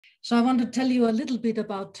So I want to tell you a little bit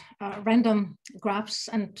about random graphs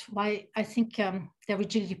and why I think their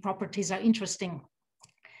rigidity properties are interesting.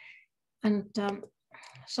 And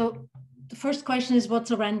so the first question is,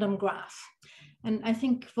 what's a random graph? And I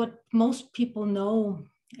think what most people know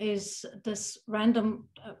is this random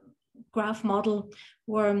graph model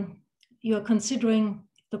where you're considering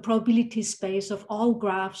the probability space of all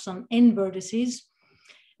graphs on n vertices,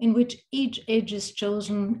 in which each edge is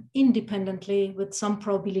chosen independently with some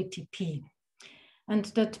probability p. And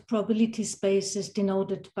that probability space is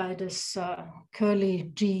denoted by this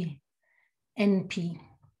curly G NP.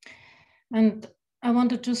 And I want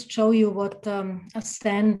to just show you what a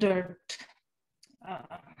standard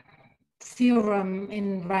theorem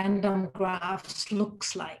in random graphs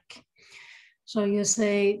looks like. So you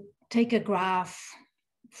say, take a graph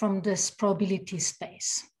from this probability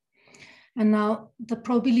space. And now the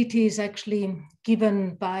probability is actually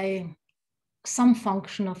given by some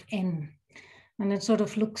function of n. And it sort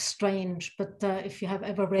of looks strange, but if you have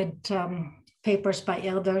ever read papers by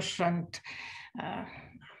Erdős, and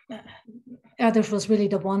Erdős was really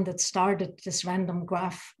the one that started this random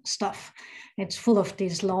graph stuff. It's full of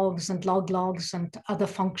these logs and logs and other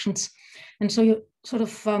functions. And so you sort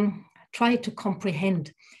of try to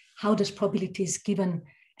comprehend how this probability is given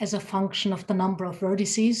as a function of the number of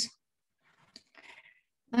vertices.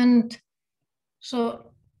 And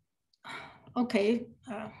so, okay,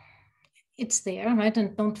 it's there, right?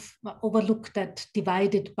 And don't overlook that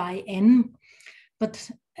divided by n. But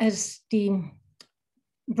as the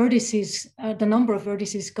vertices, the number of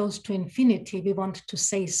vertices goes to infinity, we want to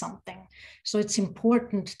say something. So it's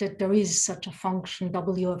important that there is such a function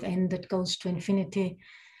w of n that goes to infinity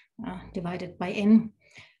divided by n.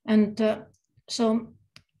 And so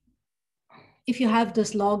if you have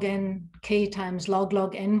this log n, k times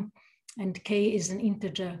log n, and k is an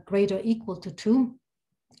integer greater or equal to 2,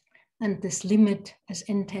 and this limit as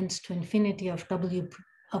n tends to infinity of w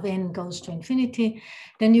of n goes to infinity,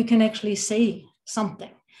 then you can actually say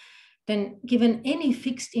something. Then given any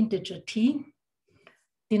fixed integer t,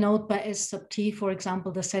 denote by s sub t, for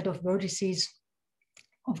example, the set of vertices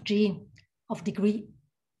of G of degree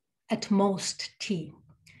at most t.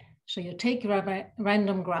 So you take a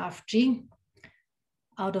random graph G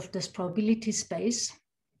out of this probability space,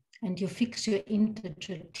 and you fix your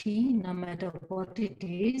integer t, no matter what it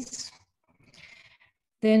is.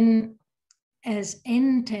 Then as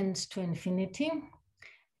n tends to infinity,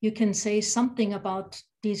 you can say something about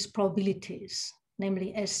these probabilities,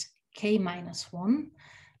 namely sk minus 1,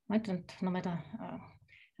 right? And no matter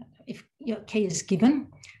if your k is given,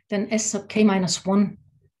 then s sub k minus 1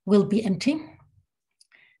 will be empty.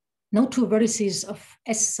 No two vertices of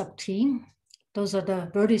s sub t. Those are the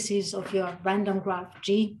vertices of your random graph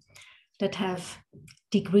G that have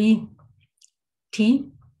degree t,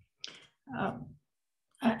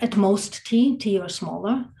 at most t or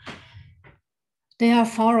smaller. They are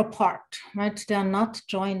far apart, right? They are not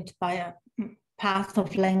joined by a path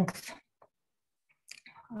of length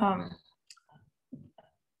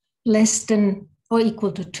less than or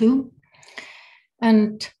equal to 2.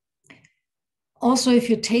 And also, if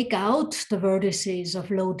you take out the vertices of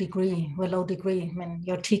low degree, well, low degree, I mean,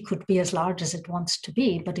 your t could be as large as it wants to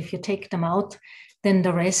be, but if you take them out, then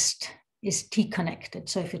the rest is t connected.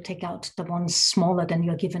 So if you take out the ones smaller than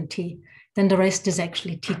your given t, then the rest is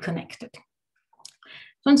actually t connected.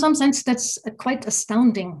 So in some sense, that's quite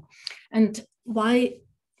astounding. And why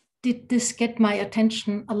did this get my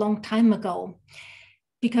attention a long time ago?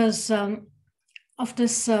 Because of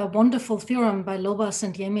this wonderful theorem by Lovász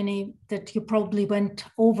and Jeminy that you probably went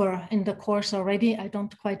over in the course already. I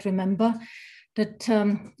don't quite remember that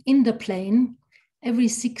in the plane, every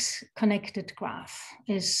 6 connected graph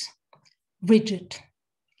is rigid,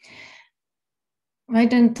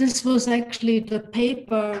 right? And this was actually the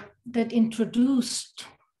paper that introduced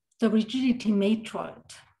the rigidity matroid.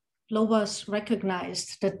 Lovász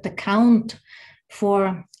recognized that the count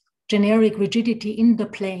for generic rigidity in the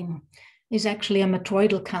plane is actually a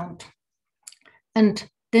matroidal count, and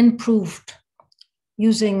then proved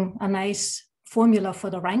using a nice formula for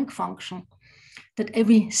the rank function that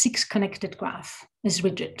every 6 connected graph is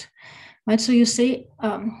rigid, right? So you say,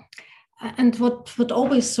 and what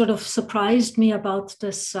always sort of surprised me about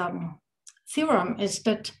this theorem is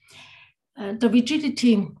that the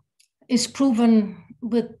rigidity is proven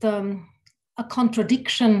with a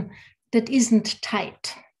contradiction that isn't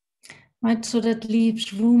tight, right? So that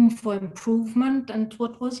leaves room for improvement. And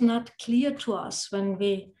what was not clear to us when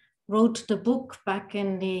we wrote the book back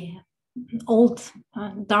in the old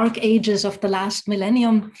dark ages of the last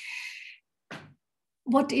millennium,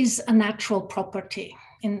 what is a natural property?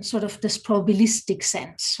 in sort of this probabilistic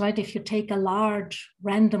sense, right? If you take a large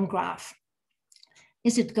random graph,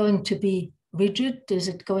 is it going to be rigid? Is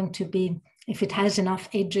it going to be, if it has enough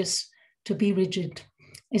edges to be rigid,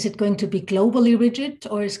 is it going to be globally rigid,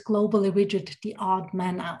 or is globally rigid the odd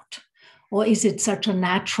man out? Or is it such a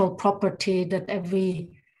natural property that every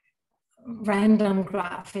random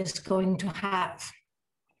graph is going to have?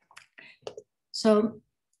 So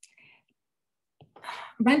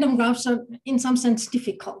random graphs are in some sense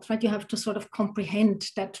difficult, right? You have to sort of comprehend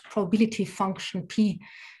that probability function P.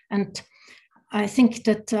 And I think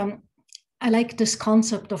that I like this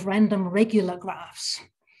concept of random regular graphs,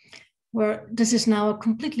 where this is now a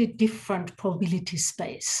completely different probability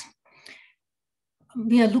space.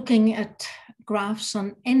 We are looking at graphs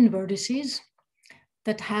on n vertices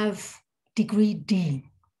that have degree d.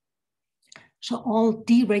 So all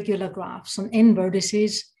d regular graphs on n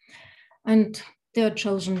vertices, and they are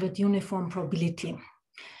chosen with uniform probability.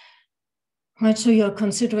 Right, so you're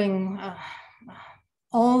considering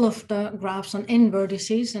all of the graphs on n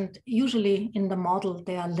vertices, and usually in the model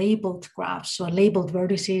they are labeled graphs, so labeled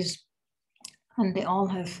vertices, and they all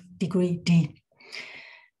have degree d.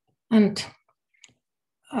 And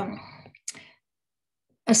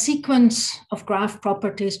a sequence of graph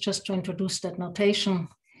properties, just to introduce that notation,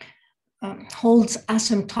 holds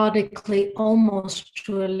asymptotically almost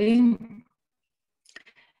truly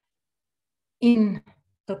in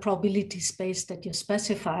the probability space that you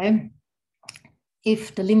specify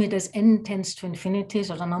if the limit as n tends to infinity,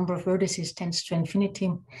 so the number of vertices tends to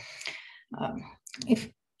infinity, if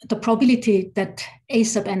the probability that a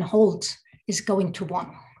sub n holds is going to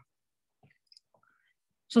 1.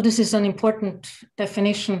 So this is an important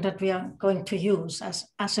definition that we are going to use as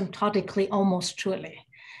asymptotically almost truly.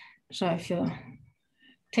 So if you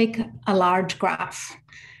take a large graph,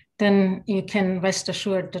 then you can rest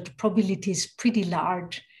assured that the probability is pretty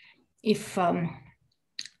large if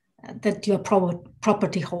that your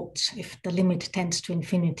property holds, if the limit tends to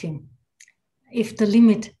infinity. If the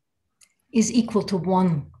limit is equal to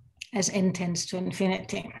 1 as n tends to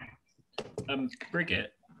infinity.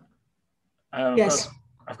 Brigitte, yes.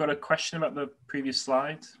 I've got a question about the previous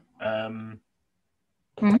slide.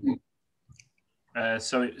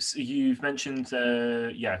 So you've mentioned,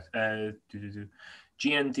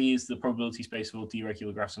 GND is the probability space for all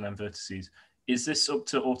d-regular graphs on n vertices. Is this up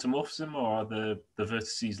to automorphism, or are the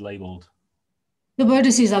vertices labeled? The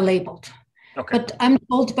vertices are labeled. Okay. But I'm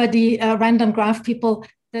told by the random graph people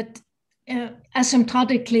that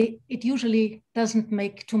asymptotically, it usually doesn't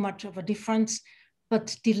make too much of a difference,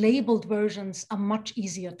 but the labeled versions are much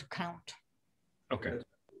easier to count. Okay.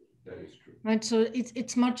 That is true. Right, so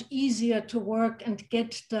it's much easier to work and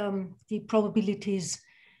get the probabilities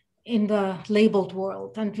in the labeled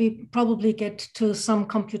world. And we probably get to some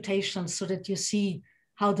computations so that you see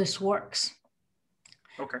how this works.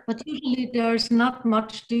 Okay. But usually there's not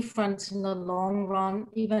much difference in the long run,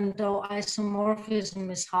 even though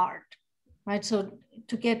isomorphism is hard, right? So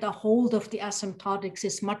to get a hold of the asymptotics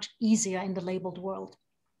is much easier in the labeled world.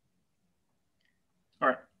 All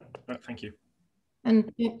right, thank you.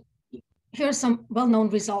 And here are some well-known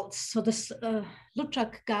results. So this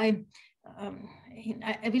Luchak guy,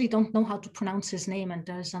 I really don't know how to pronounce his name, and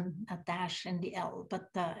there's a dash in the L, but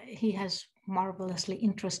he has marvelously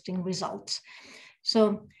interesting results.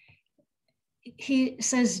 So he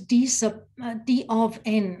says d of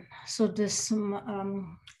n, so this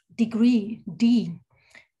degree d,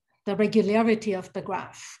 the regularity of the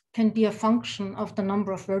graph, can be a function of the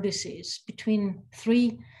number of vertices between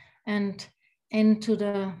 3 and n to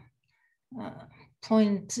the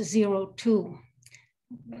 0.02,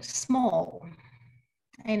 small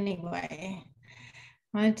anyway,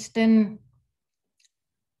 right? Then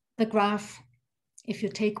the graph, if you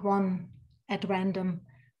take one at random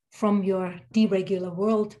from your d-regular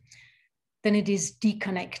world, then it is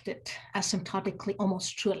deconnected asymptotically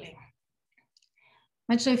almost surely.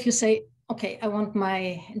 And so if you say, okay, I want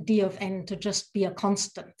my d of n to just be a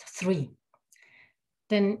constant 3,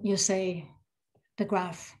 then you say the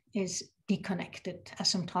graph is deconnected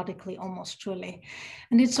asymptotically almost surely.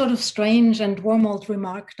 And it's sort of strange, and Wormold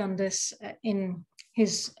remarked on this in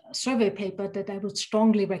his survey paper that I would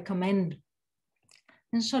strongly recommend.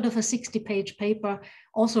 It's sort of a 60-page paper,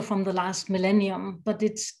 also from the last millennium, but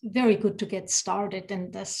it's very good to get started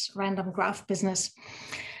in this random graph business.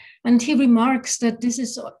 And he remarks that this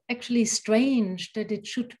is actually strange, that it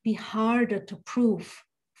should be harder to prove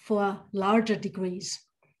for larger degrees,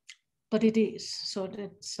 but it is. So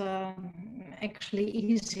it's actually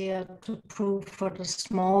easier to prove for the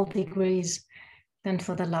small degrees than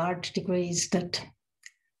for the large degrees that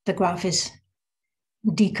the graph is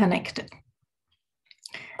deconnected.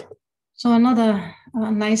 So another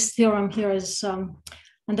nice theorem here is, and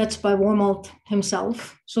that's by Wormald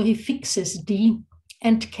himself. So he fixes D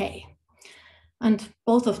and K, and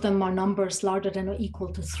both of them are numbers larger than or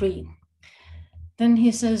equal to 3. Then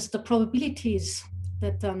he says the probabilities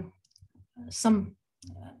that some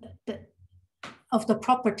of the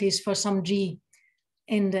properties for some G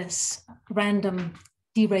in this random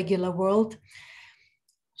deregular world,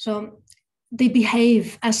 so they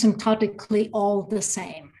behave asymptotically all the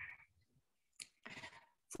same.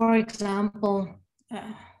 For example,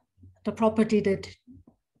 the property that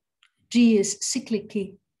G is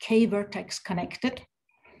cyclically K vertex connected.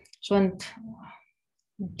 So, and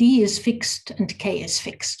D is fixed and K is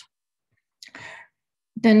fixed.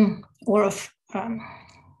 Then, or of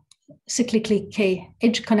cyclically K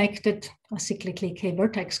edge connected, or cyclically K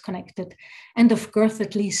vertex connected, and of girth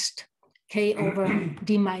at least K over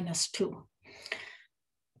D minus 2.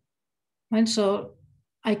 And so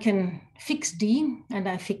I can fix D and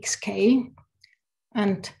I fix K,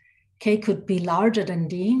 and K could be larger than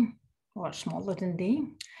D or smaller than D.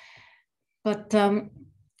 But now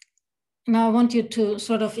I want you to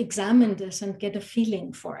sort of examine this and get a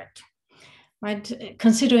feeling for it, right?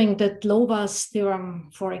 Considering that Lova's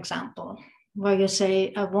theorem, for example, where you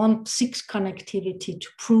say, I want 6 connectivity to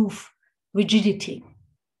prove rigidity,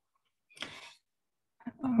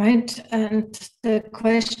 right? And the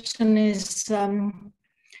question is,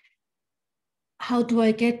 how do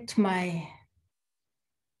I get my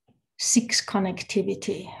 6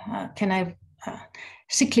 connectivity? Can I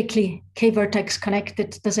cyclically K vertex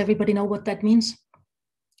connected? Does everybody know what that means?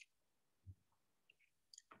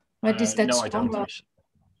 Right? Is that no, strong? I don't.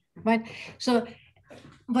 Right. So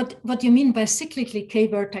what you mean by cyclically K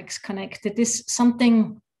vertex connected is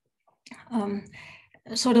something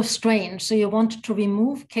sort of strange. So you want to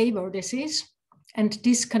remove K vertices and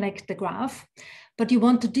disconnect the graph, but you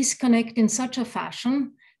want to disconnect in such a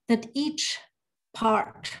fashion that each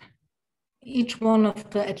part, each one of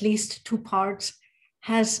the at least 2 parts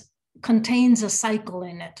contains a cycle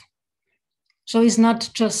in it. So it's not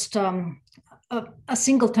just a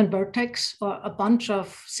singleton vertex or a bunch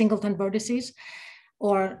of singleton vertices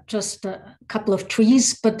or just a couple of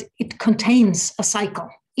trees, but it contains a cycle.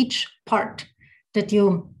 Each part that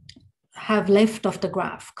you have left of the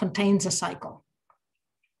graph contains a cycle.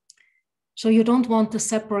 So you don't want to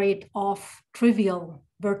separate off trivial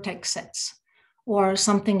vertex sets or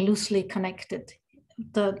something loosely connected.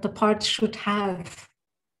 The parts should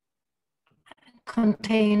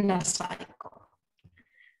contain a cycle.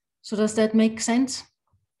 So does that make sense?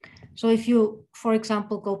 So if you, for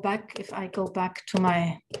example, go back, if I go back to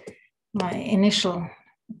my initial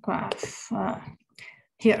graph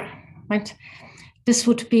here, right? This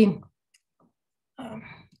would be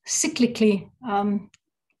cyclically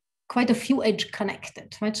quite a few edge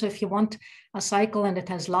connected, right? So if you want a cycle and it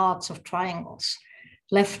has lots of triangles,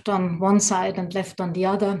 left on one side and left on the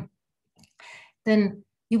other, then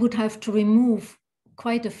you would have to remove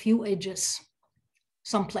quite a few edges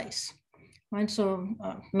someplace, right? So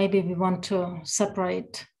maybe we want to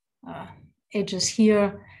separate edges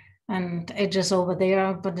here and edges over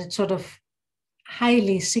there, but it's sort of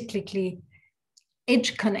highly cyclically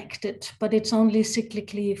edge connected, but it's only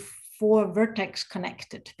cyclically 4 vertex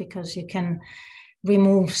connected because you can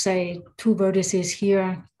remove, say, 2 vertices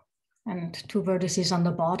here and 2 vertices on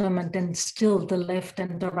the bottom, and then still the left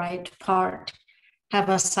and the right part have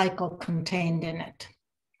a cycle contained in it.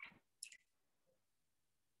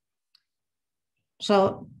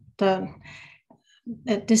 So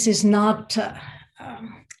this is not a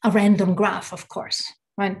random graph, of course,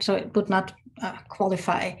 right? So it would not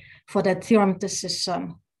qualify for that theorem. This is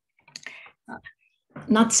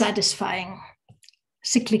not satisfying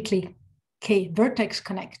cyclically K vertex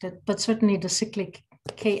connected, but certainly the cyclic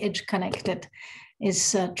K edge connected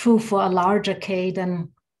is true for a larger K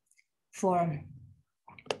than for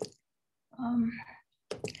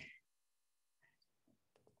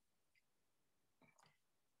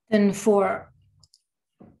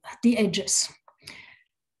the edges,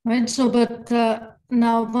 right? So, but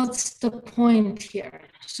now what's the point here?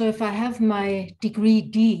 So if I have my degree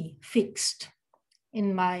D fixed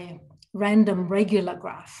in my random regular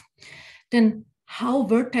graph, then how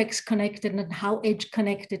vertex connected and how edge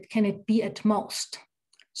connected can it be at most?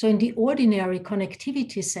 So in the ordinary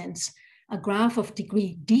connectivity sense, a graph of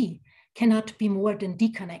degree D cannot be more than D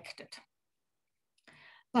connected.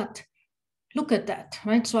 But look at that,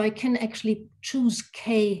 right? So I can actually choose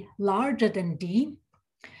K larger than D,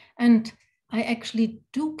 and I actually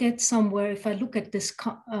do get somewhere if I look at this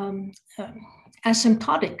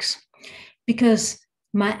asymptotics, because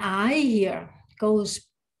my I here goes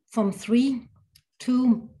from 3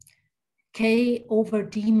 to k over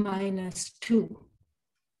d minus 2.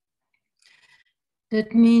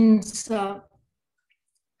 That means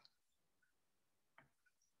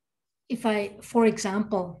if I, for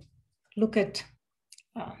example, look at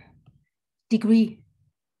degree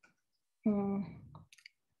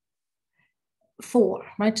 4,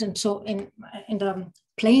 right? And so in the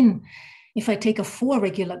plane, if I take a 4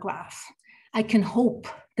 regular graph, I can hope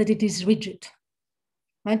that it is rigid,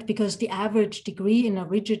 right? Because the average degree in a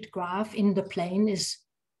rigid graph in the plane is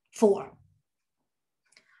 4.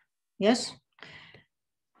 Yes?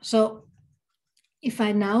 So if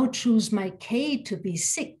I now choose my k to be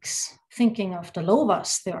 6, thinking of the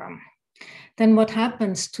Lovász theorem, then what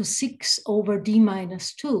happens to 6 over d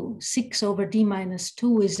minus 2? 6 over d minus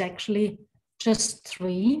 2 is actually just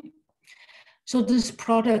 3. So this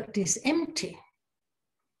product is empty.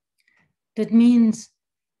 That means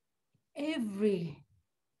every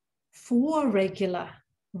 4 regular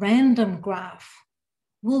random graph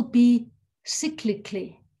will be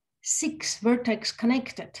cyclically 6 vertex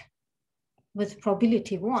connected with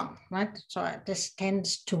probability 1, right? So this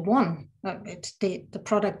tends to 1. The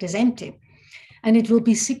product is empty. And it will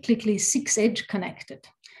be cyclically 6 edge connected.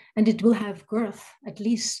 And it will have girth at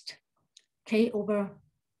least k over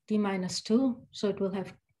d minus 2. So it will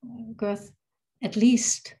have girth at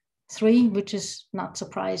least 3, which is not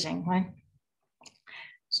surprising, right?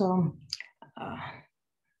 So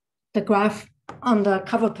the graph on the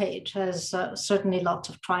cover page has certainly lots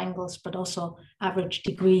of triangles, but also average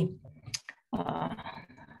degree a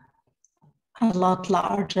lot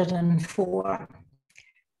larger than 4.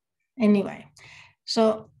 Anyway,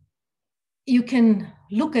 so you can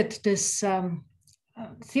look at this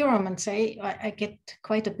theorem and say, I get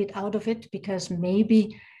quite a bit out of it because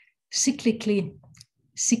maybe cyclically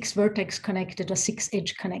 6 vertex connected or 6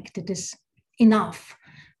 edge connected is enough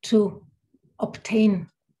to obtain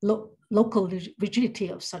local rigidity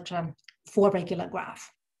of such a 4 regular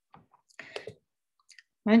graph.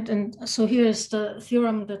 Right, and so here's the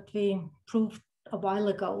theorem that we proved a while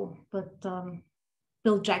ago, but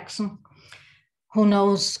Bill Jackson, who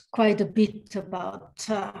knows quite a bit about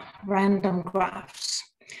random graphs.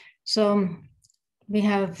 So we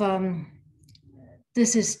have,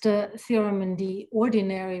 this is the theorem in the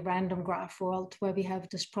ordinary random graph world where we have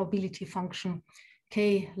this probability function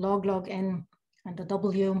k log n and the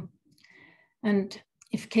w. And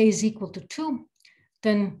if k is equal to 2,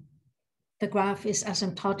 then the graph is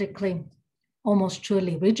asymptotically almost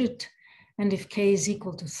surely rigid. And if k is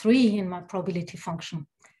equal to 3 in my probability function,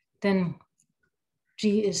 then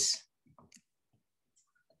G is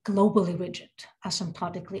globally rigid,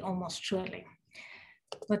 asymptotically almost surely.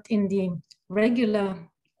 But in the regular,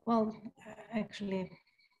 well, actually,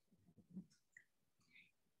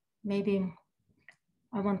 maybe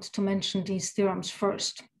I want to mention these theorems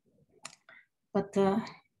first, but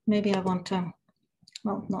maybe I want to,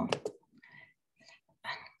 well, no.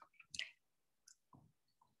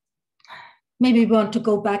 Maybe we want to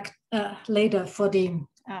go back later for the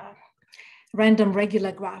random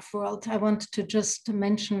regular graph world. I want to just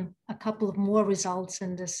mention a couple of more results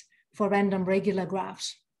in this for random regular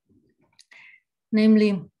graphs.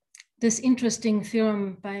 Namely, this interesting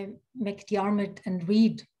theorem by McDiarmid and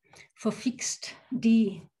Reed for fixed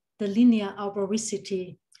D, the linear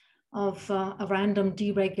arboricity of a random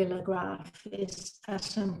D regular graph is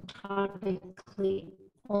asymptotically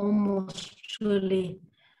almost surely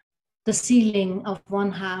the ceiling of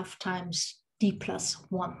 1/2 times D plus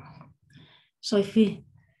 1. So if we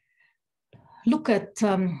look at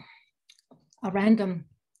a random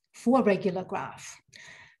 4 regular graph,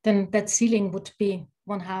 then that ceiling would be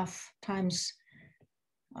 1/2 times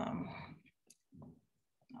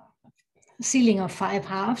ceiling of 5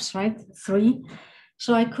 halves, right? 3.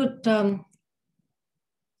 So I could,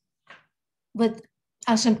 with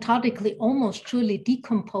asymptotically almost surely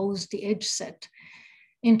decompose the edge set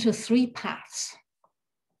into 3 paths,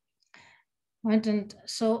 right? And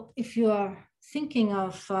so if you are thinking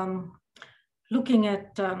of looking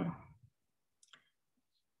at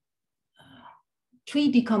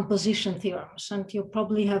tree decomposition theorems, and you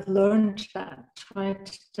probably have learned that,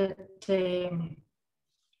 right? That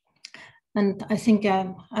and I think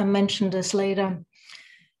I mentioned this later,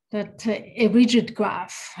 that a rigid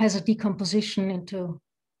graph has a decomposition into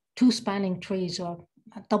 2 spanning trees or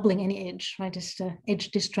doubling any edge, right? It's the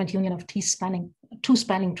edge disjoint union of 2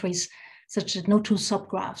 spanning trees, such that no 2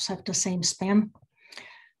 subgraphs have the same span.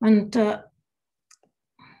 And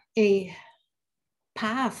a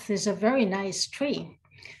path is a very nice tree,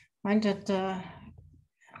 right? That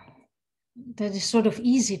is sort of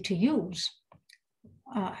easy to use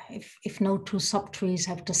if no 2 subtrees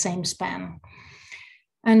have the same span.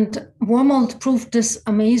 And Wormold proved this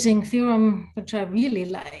amazing theorem, which I really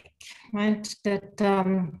like, right? That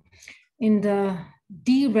in the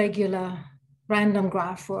D-regular random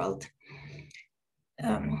graph world,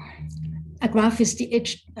 a graph is the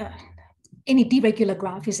edge, any D-regular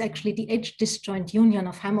graph is actually the edge disjoint union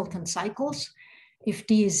of Hamilton cycles if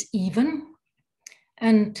D is even,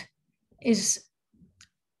 and is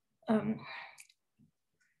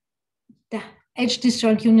the edge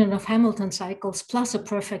disjoint union of Hamilton cycles plus a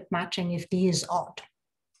perfect matching if D is odd.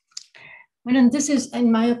 And this is,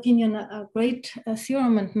 in my opinion, a great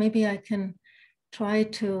theorem, and maybe I can try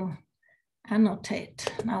to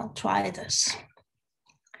annotate, and I'll try this.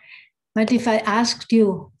 But if I asked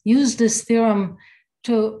you, use this theorem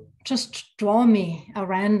to just draw me a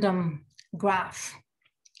random graph.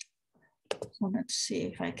 So let's see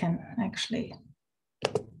if I can actually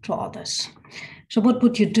draw this. So what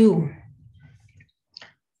would you do?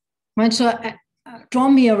 Right, so draw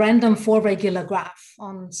me a random 4 regular graph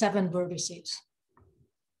on 7 vertices.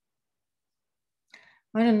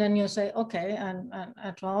 Right, and then you say, okay, and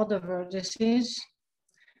I draw the vertices,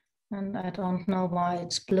 and I don't know why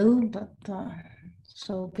it's blue, but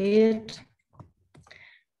so be it.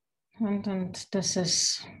 And this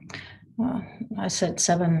is, I said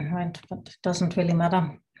 7, right, but it doesn't really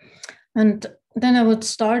matter. And then I would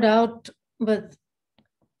start out with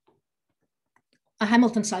a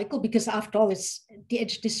Hamilton cycle, because after all, it's the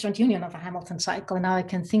edge disjoint union of a Hamilton cycle. And now I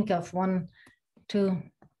can think of 1, 2,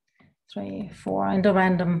 3, 4, and the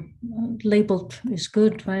random labeled is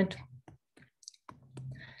good, right?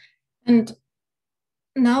 And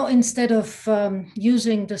now instead of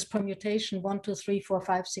using this permutation 1, 2, 3, 4,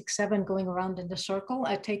 5, 6, 7 going around in the circle,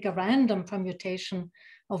 I take a random permutation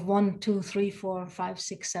of 1, 2, 3, 4, 5,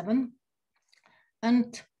 6, 7,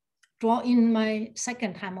 and draw in my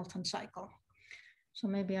second Hamilton cycle. So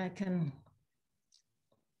maybe I can,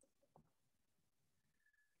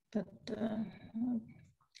 but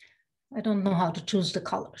I don't know how to choose the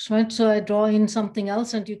colors, right? So I draw in something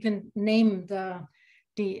else, and you can name the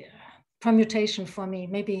permutation for me.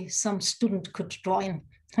 Maybe some student could draw in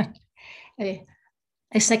a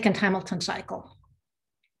second Hamilton cycle.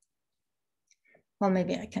 Well,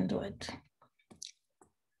 maybe I can do it.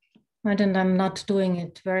 Right, and I'm not doing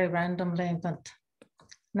it very randomly, but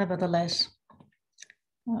nevertheless.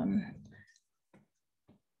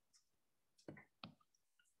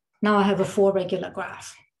 Now I have a 4 regular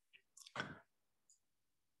graph.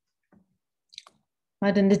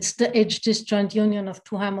 Right, and it's the edge disjoint union of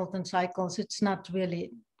 2 Hamilton cycles. It's not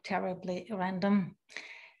really terribly random,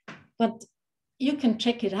 but you can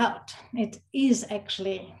check it out. It is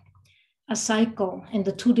actually a cycle in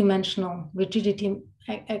the 2-dimensional rigidity,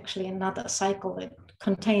 actually another cycle. It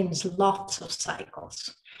contains lots of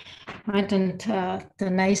cycles. Right, and the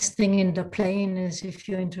nice thing in the plane is if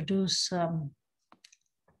you introduce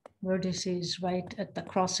vertices right at the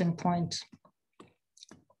crossing points,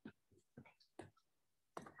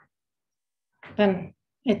 then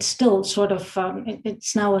it's still sort of,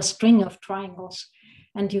 it's now a string of triangles,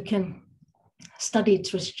 and you can study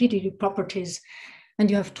its rigidity properties, and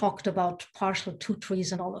you have talked about partial 2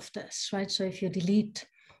 trees and all of this, right? So if you delete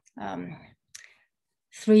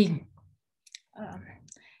 3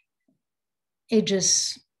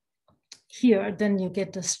 edges here, then you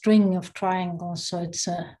get a string of triangles. So it's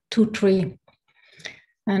a 2 tree.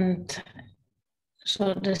 And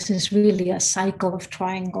so this is really a cycle of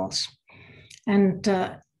triangles. And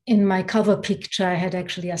in my cover picture, I had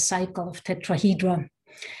actually a cycle of tetrahedra.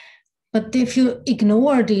 But if you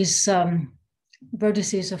ignore these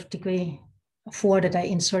vertices of degree 4 that I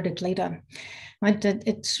inserted later, right, that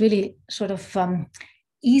it's really sort of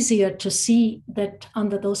easier to see that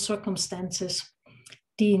under those circumstances,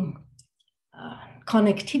 the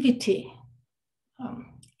connectivity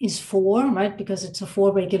is 4, right, because it's a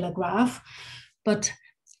 4 regular graph, but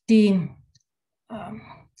the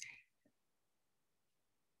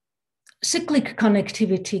cyclic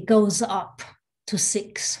connectivity goes up to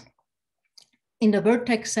 6. In the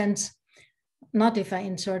vertex sense, not if I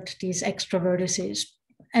insert these extra vertices,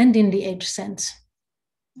 and in the edge sense.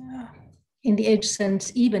 In the edge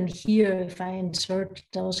sense, even here, if I insert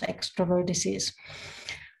those extra vertices.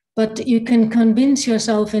 But you can convince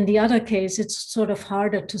yourself in the other case, it's sort of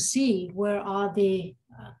harder to see where are the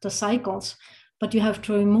cycles, but you have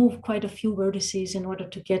to remove quite a few vertices in order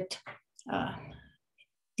to get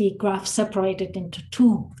the graph separated into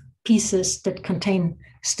 2 pieces that contain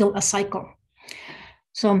still a cycle.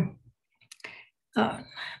 So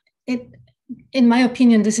in my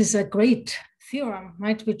opinion, this is a great theorem,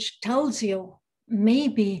 right, which tells you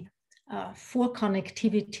maybe for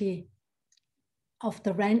connectivity of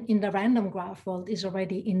the in the random graph world is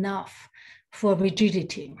already enough for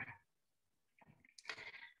rigidity.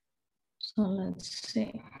 So let's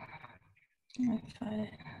see if I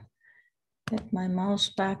get my mouse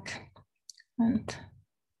back and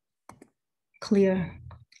clear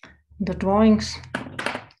the drawings.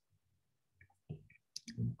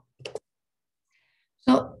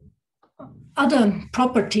 So other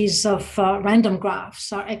properties of random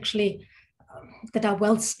graphs are actually that are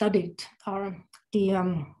well studied are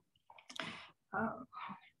the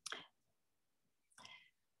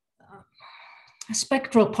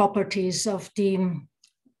spectral properties of the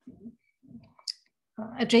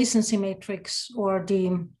adjacency matrix or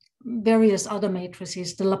the various other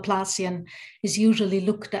matrices. The Laplacian is usually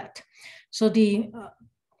looked at. So the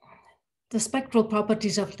spectral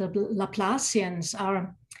properties of the Laplacians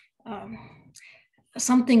are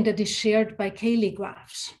something that is shared by Cayley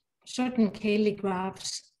graphs. Certain Cayley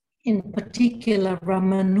graphs, in particular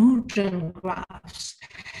Ramanujan graphs,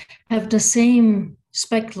 have the same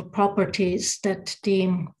spectral properties that the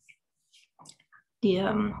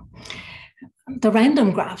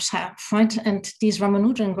random graphs have, right? And these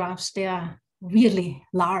Ramanujan graphs, they are really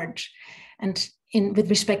large. And with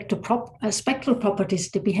respect to spectral properties,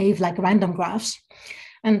 they behave like random graphs.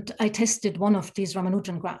 And I tested one of these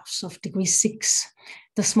Ramanujan graphs of degree 6.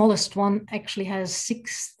 The smallest one actually has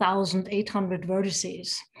 6,800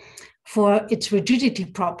 vertices for its rigidity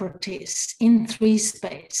properties in 3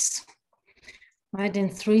 space. Right, in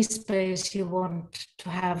 3 space, you want to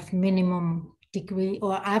have minimum degree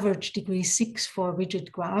or average degree 6 for a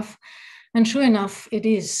rigid graph. And sure enough, it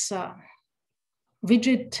is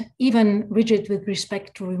rigid, even rigid with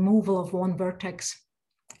respect to removal of one vertex.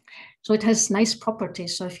 So it has nice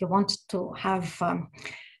properties. So if you want to have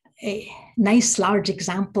a nice large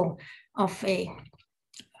example of a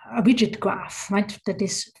rigid graph, right, that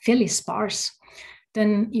is fairly sparse,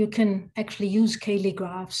 then you can actually use Cayley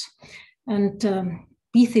graphs. And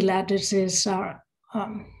Beathy lattices are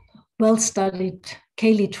well studied.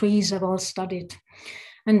 Cayley trees are well studied.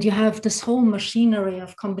 And you have this whole machinery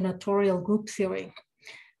of combinatorial group theory.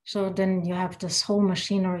 So then you have this whole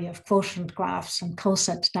machinery of quotient graphs and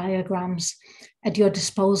coset diagrams at your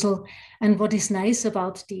disposal. And what is nice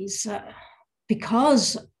about these,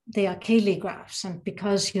 because they are Cayley graphs and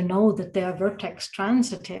because you know that they are vertex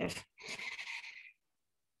transitive,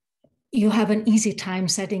 you have an easy time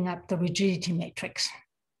setting up the rigidity matrix.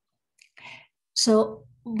 So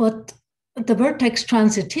what the vertex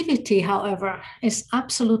transitivity, however, is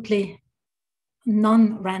absolutely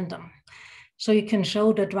non-random. So you can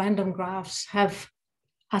show that random graphs have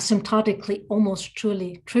asymptotically almost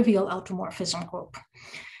truly trivial automorphism group.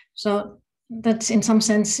 So that's in some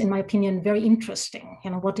sense, in my opinion, very interesting.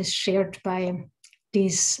 You know, what is shared by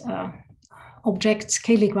these objects.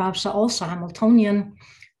 Cayley graphs are also Hamiltonian,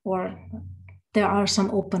 or there are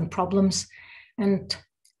some open problems, and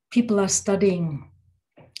people are studying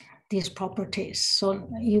these properties. So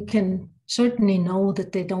you can certainly know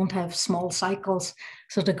that they don't have small cycles.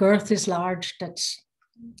 So the girth is large. That's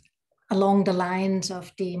along the lines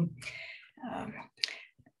of the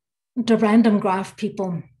random graph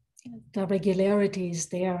people. The regularity is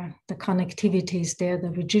there, the connectivity is there,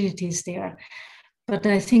 the rigidity is there. But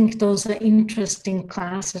I think those are interesting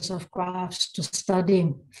classes of graphs to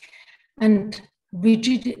study. And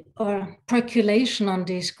rigidity or percolation on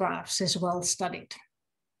these graphs is well studied.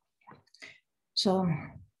 So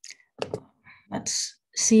let's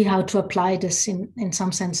see how to apply this in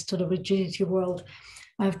some sense to the rigidity world.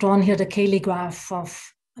 I've drawn here the Cayley graph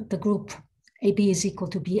of the group AB is equal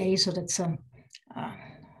to BA, so that's a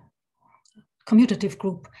commutative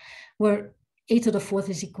group where A to the 4th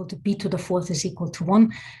is equal to B to the 4th is equal to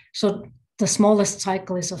 1. So the smallest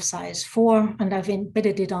cycle is of size 4, and I've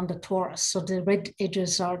embedded it on the torus. So the red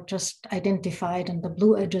edges are just identified and the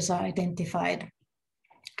blue edges are identified.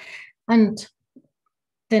 And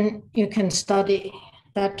then you can study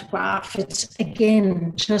that graph. It's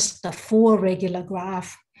again just a 4 regular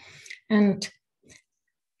graph, and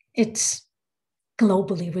it's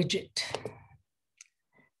globally rigid.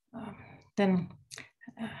 Then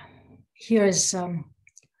here is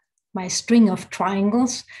my string of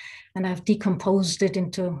triangles, and I've decomposed it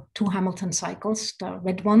into 2 Hamilton cycles. The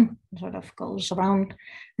red one sort of goes around,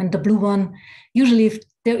 and the blue one, usually if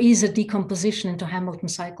there is a decomposition into Hamilton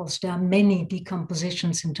cycles, there are many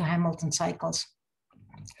decompositions into Hamilton cycles.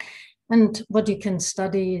 And what you can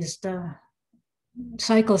study is the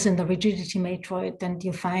cycles in the rigidity matroid, and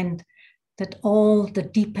you find that all the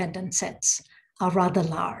dependent sets are rather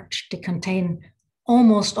large. They contain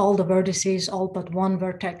almost all the vertices, all but one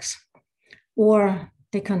vertex, or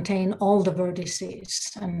they contain all the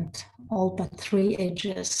vertices and all but 3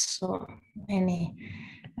 edges. So any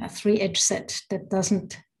 3-edge set that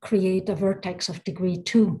doesn't create a vertex of degree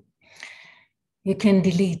 2, you can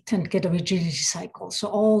delete and get a rigidity cycle. So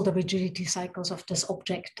all the rigidity cycles of this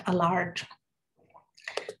object are large.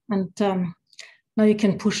 And now you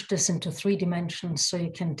can push this into 3 dimensions. So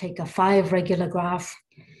you can take a 5 regular graph.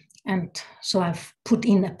 And so I've put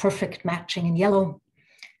in a perfect matching in yellow.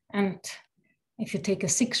 And if you take a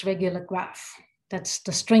 6 regular graph, that's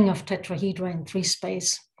the string of tetrahedra in 3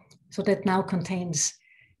 space. So that now contains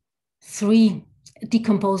 3,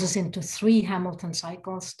 decomposes into 3 Hamilton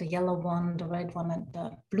cycles, the yellow one, the red one, and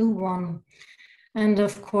the blue one. And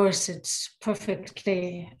of course, it's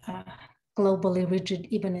perfectly globally rigid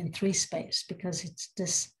even in 3 space, because it's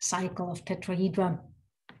this cycle of tetrahedra.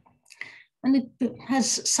 And it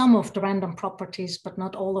has some of the random properties, but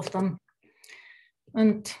not all of them.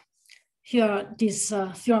 And here are these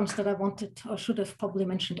theorems that I wanted or should have probably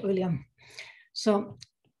mentioned earlier. So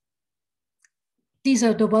these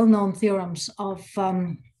are the well-known theorems of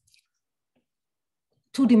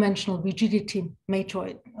 2-dimensional rigidity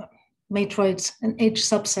matroids. An edge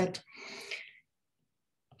subset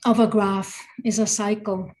of a graph is a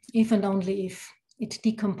cycle if and only if it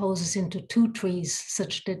decomposes into 2 trees,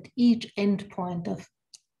 such that each endpoint of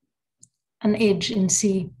an edge in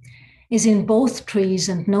C is in both trees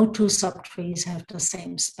and no 2 subtrees have the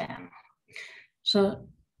same span. So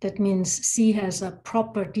that means C has a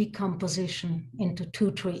proper decomposition into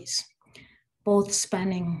 2 trees, both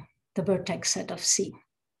spanning the vertex set of C.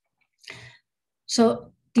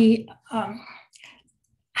 So the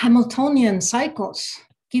Hamiltonian cycles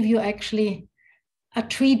give you actually a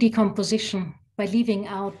tree decomposition by leaving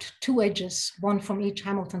out 2 edges, 1 from each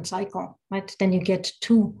Hamilton cycle, right? Then you get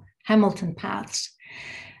 2 Hamilton paths.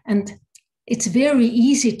 And it's very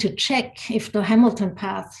easy to check if the Hamilton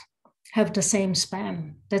paths have the same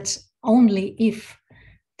span. That's only if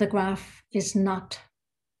the graph is not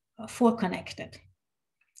 4 connected.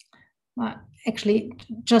 Actually,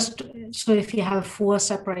 just so if you have 4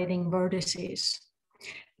 separating vertices,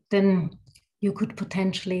 then you could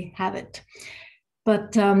potentially have it.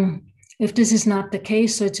 But if this is not the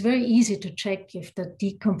case, so it's very easy to check if the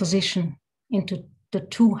decomposition into the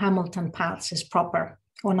 2 Hamilton paths is proper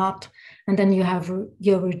or not. And then you have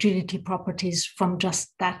your rigidity properties from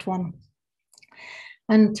just that one.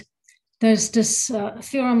 And there's this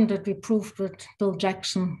theorem that we proved with Bill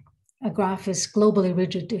Jackson. A graph is globally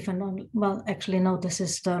rigid if and only, well, actually, no, this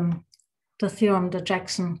is the theorem, the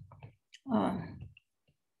Jackson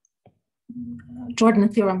Jordan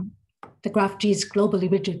theorem. The graph G is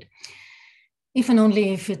globally rigid if and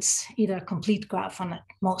only if it's either a complete graph on at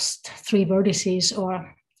most 3 vertices,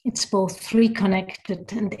 or it's both 3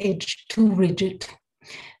 connected and edge 2 rigid.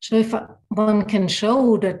 So if one can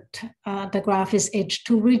show that the graph is edge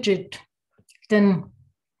 2 rigid, then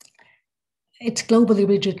it's globally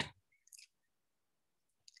rigid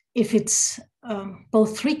if it's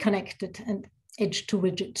both 3 connected and edge 2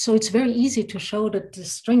 rigid. So it's very easy to show that the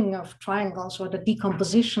string of triangles, or the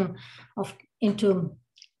decomposition of into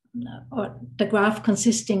or the graph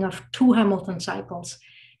consisting of 2 Hamilton cycles,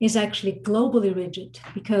 is actually globally rigid,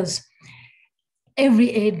 because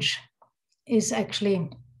every edge is actually,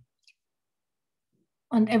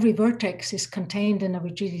 and every vertex is contained in a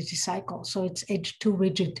rigidity cycle. So it's edge 2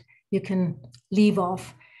 rigid. You can leave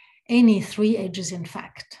off any 3 edges, in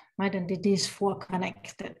fact, right? And it is 4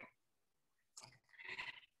 connected.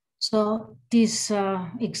 So these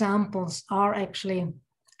examples are actually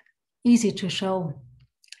easy to show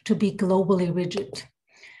to be globally rigid.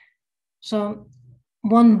 So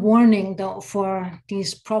one warning, though, for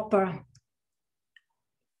these proper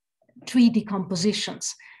tree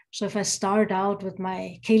decompositions. So if I start out with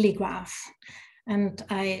my Cayley graph and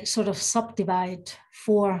I sort of subdivide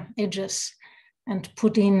 4 edges and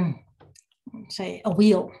put in, say, a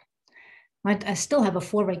wheel, right? I still have a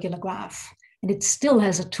 4 regular graph, and it still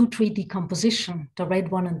has a 2-tree decomposition, the red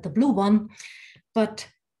one and the blue one, but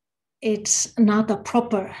it's not a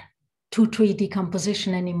proper 2-tree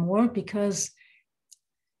decomposition anymore, because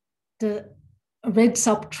the red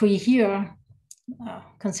subtree here,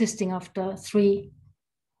 consisting of the 3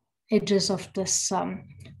 edges of this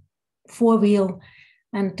 4-wheel,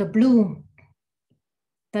 and the blue,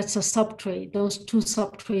 that's a subtree. Those 2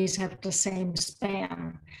 subtrees have the same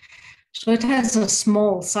span. So it has a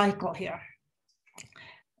small cycle here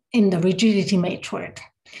in the rigidity matroid.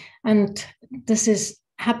 And this is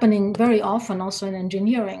happening very often also in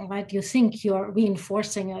engineering, right? You think you're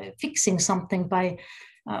reinforcing, fixing something by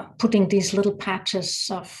putting these little patches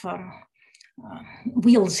of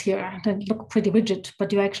wheels here that look pretty rigid,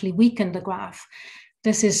 but you actually weaken the graph.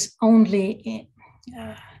 this is only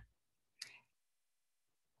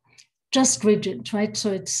just rigid, right?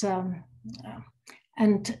 So it's,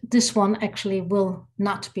 and this one actually will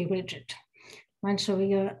not be rigid, right? So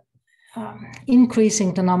we are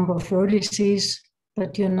increasing the number of vertices,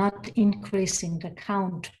 but you're not increasing the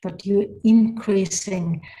count, but you're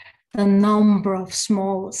increasing the number of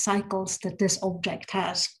small cycles that this object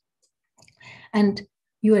has. And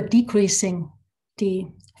you are decreasing the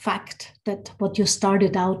fact that what you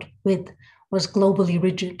started out with was globally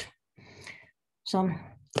rigid. So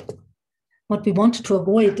what we want to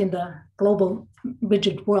avoid in the global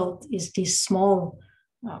rigid world is these small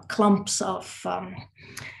clumps of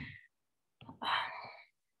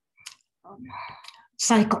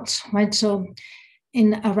cycles, right? So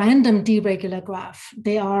in a random d-regular graph,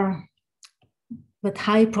 they are with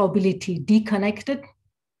high probability deconnected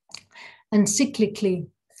and cyclically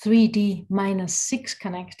 3D minus 6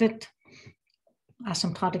 connected,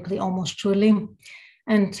 asymptotically almost surely.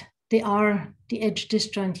 And they are the edge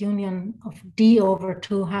disjoint union of d over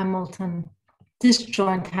 2 Hamilton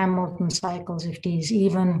disjoint Hamilton cycles if d is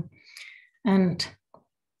even, and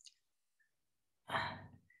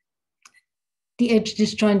the edge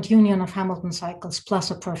disjoint union of Hamilton cycles plus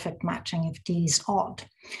a perfect matching if d is odd.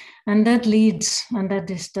 And that leads, and that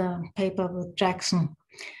is the paper with Jackson,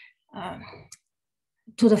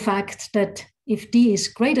 to the fact that if d is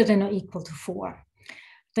greater than or equal to 4,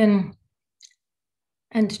 then,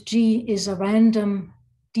 and G is a random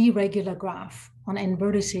d-regular graph on n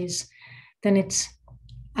vertices, then it's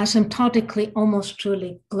asymptotically almost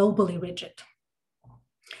truly globally rigid.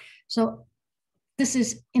 So this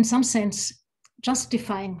is in some sense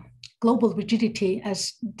justifying global rigidity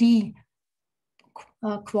as the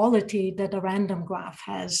quality that a random graph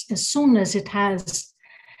has. As soon as it has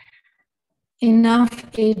enough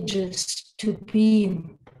edges to be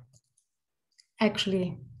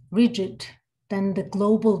actually rigid, then the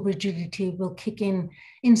global rigidity will kick in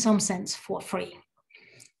some sense for free.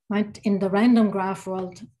 Right? In the random graph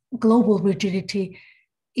world, global rigidity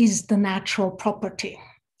is the natural property.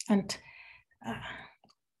 And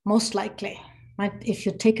most likely, right, if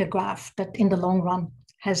you take a graph that in the long run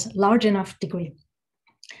has large enough degree,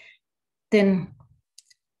 then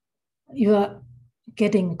you are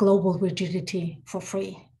getting global rigidity for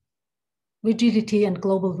free. Rigidity and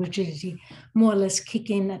global rigidity more or less kick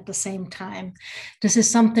in at the same time. This is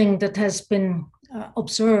something that has been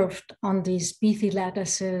observed on these Beathy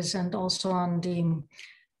lattices and also on the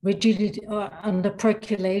rigidity, on the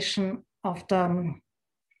percolation of the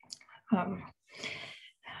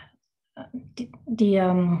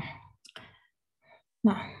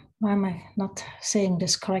no, why am I not saying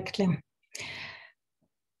this correctly?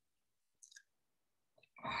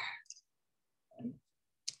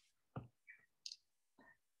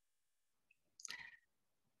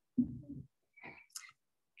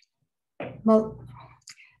 Well,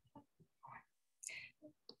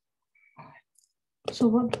 so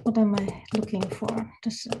what am I looking for?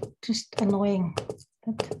 This just annoying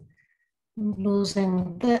that I'm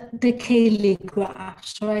losing the Cayley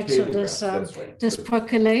graphs, right? Cayley so this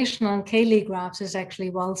percolation on Cayley graphs is actually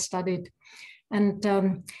well studied,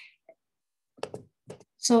 and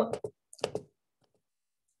so.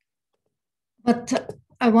 But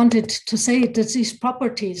I wanted to say that these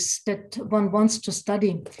properties that one wants to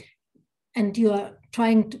study, and you are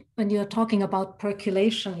trying to, when you're talking about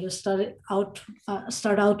percolation, you start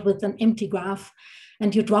out with an empty graph,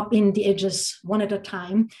 and you drop in the edges one at a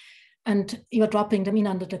time, and you're dropping them in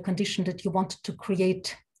under the condition that you want to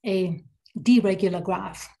create a d-regular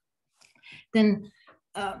graph. Then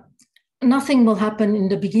nothing will happen in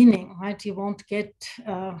the beginning, right? You won't get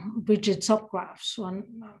rigid subgraphs.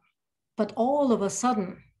 But all of a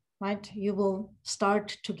sudden, right, you will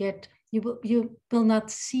start to get, you will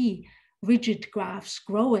not see rigid graphs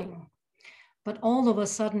growing, but all of a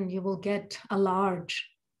sudden you will get a large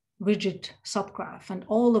rigid subgraph, and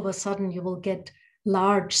all of a sudden you will get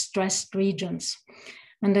large stressed regions.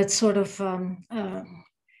 And that's sort of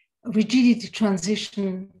rigidity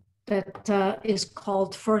transition that is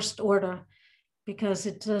called first order, because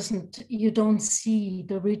it doesn't, you don't see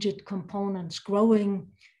the rigid components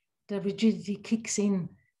growing. The rigidity kicks in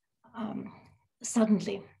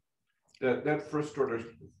suddenly. That first order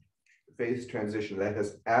phase transition, that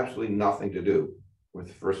has absolutely nothing to do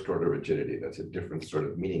with first order rigidity. That's a different sort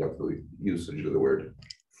of meaning of the usage of the word.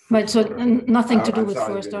 Right, so nothing to do with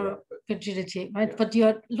first order rigidity, right? Yeah. But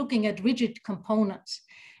you're looking at rigid components,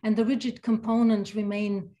 and the rigid components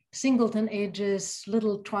remain singleton edges,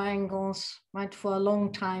 little triangles, right, for a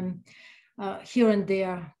long time. Here and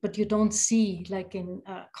there, but you don't see, like in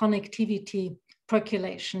connectivity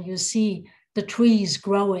percolation, you see the trees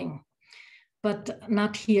growing, but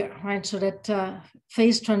not here, right? So that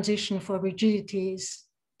phase transition for rigidity is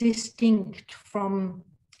distinct from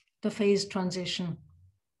the phase transition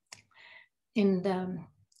in the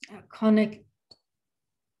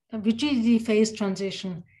rigidity phase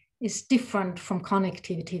transition is different from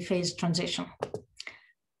connectivity phase transition.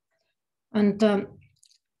 And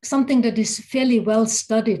something that is fairly well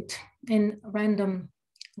studied in random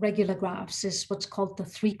regular graphs is what's called the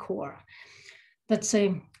 3-core. That's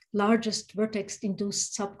a largest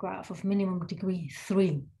vertex-induced subgraph of minimum degree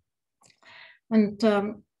 3. And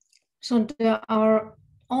so there are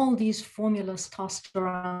all these formulas tossed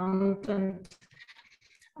around, and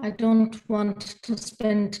I don't want to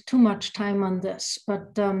spend too much time on this,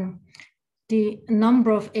 but the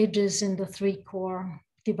number of edges in the 3-core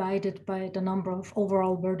divided by the number of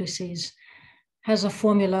overall vertices has a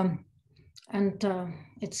formula, and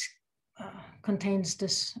it contains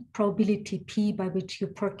this probability P by which you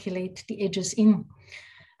percolate the edges in,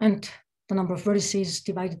 and the number of vertices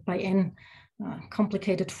divided by n,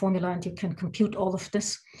 complicated formula, and you can compute all of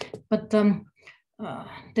this. But then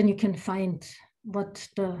you can find what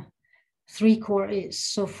the 3-core is.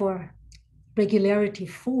 So for regularity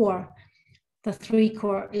 4, the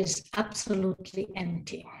 3-core is absolutely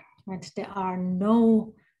empty, right? There are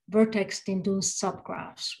no vertex-induced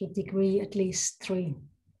subgraphs with degree at least 3.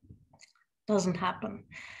 Doesn't happen.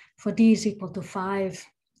 For d is equal to 5,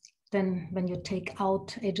 then when you take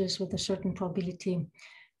out edges with a certain probability,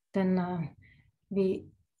 then we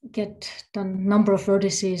get the number of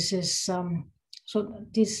vertices is, so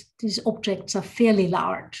these objects are fairly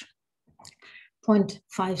large,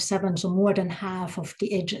 0.57, so more than half of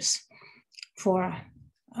the edges for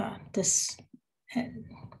this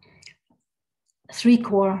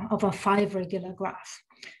 3-core of a 5 regular graph.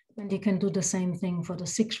 And you can do the same thing for the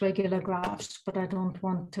 6 regular graphs, but I don't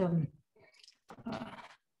want to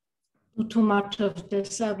do too much of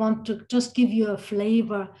this. I want to just give you a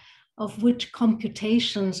flavor of which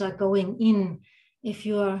computations are going in if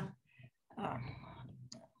you're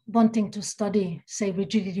wanting to study, say,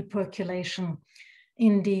 rigidity percolation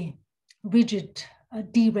in the rigid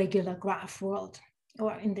d-regular graph world,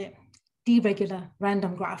 or in the d-regular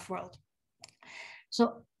random graph world.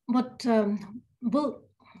 So what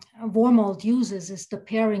Wormold uses is the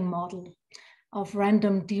pairing model of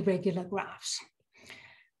random d-regular graphs.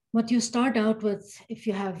 What you start out with, if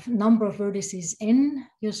you have number of vertices n,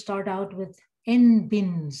 you start out with n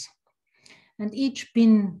bins. And each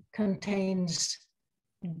bin contains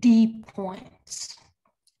d points,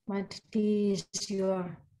 right? D is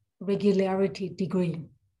your regularity degree.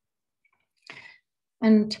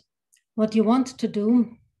 And what you want to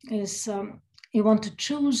do is you want to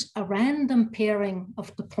choose a random pairing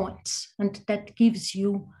of the points, and that gives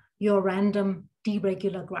you your random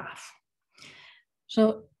d-regular graph.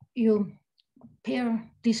 So you pair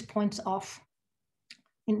these points off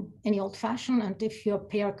in any old fashion, and if your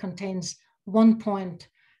pair contains 1 point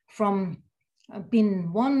from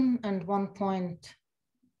bin 1 and 1 point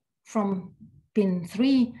from bin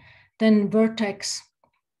 3, then vertex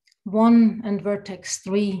 1 and vertex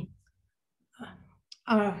 3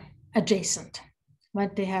 are adjacent,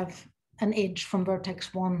 right? They have an edge from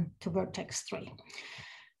vertex 1 to vertex 3.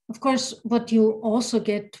 Of course, what you also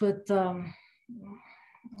get with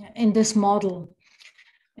in this model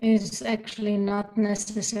is actually not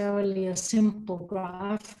necessarily a simple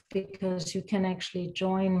graph, because you can actually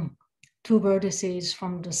join 2 vertices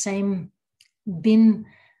from the same bin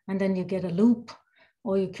and then you get a loop,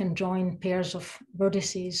 or you can join pairs of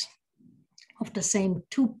vertices of the same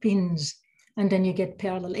 2 bins and then you get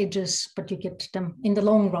parallel edges, but you get them in the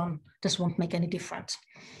long run. This won't make any difference.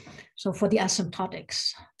 So for the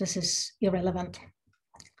asymptotics, this is irrelevant.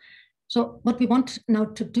 So what we want now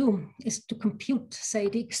to do is to compute, say,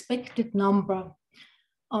 the expected number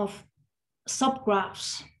of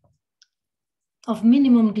subgraphs of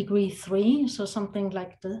minimum degree 3, so something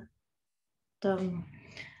like the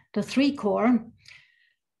 3-core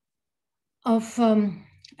of,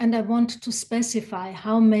 and I want to specify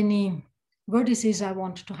how many vertices I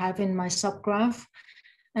want to have in my subgraph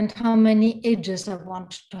and how many edges I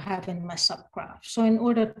want to have in my subgraph. So in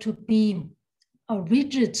order to be a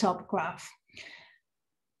rigid subgraph,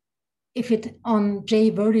 if it on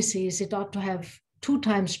j vertices, it ought to have 2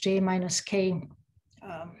 times j minus k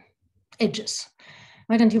edges,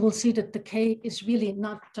 right? And you will see that the k is really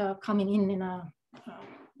not coming in a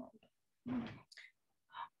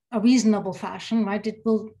reasonable fashion, right? It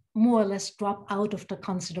will more or less drop out of the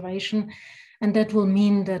consideration. And that will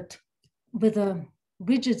mean that with a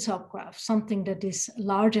rigid subgraph, something that is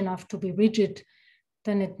large enough to be rigid,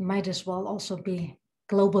 then it might as well also be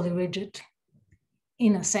globally rigid.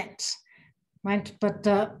 in a sense, right? But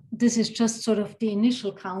this is just sort of the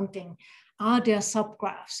initial counting. Are there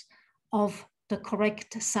subgraphs of the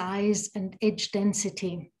correct size and edge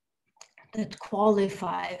density that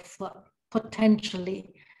qualify for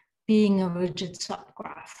potentially being a rigid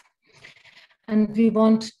subgraph? And we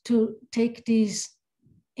want to take these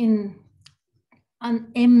in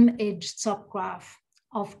an M-edged subgraph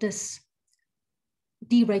of this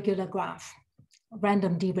deregular graph,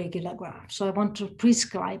 random deregular graph. So I want to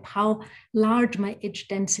prescribe how large my edge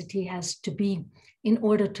density has to be in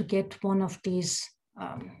order to get one of these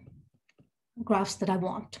graphs that I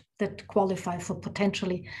want, that qualify for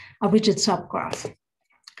potentially a rigid subgraph.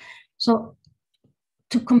 So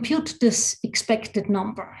to compute this expected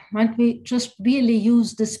number, right, we just really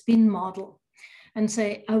use the spin model and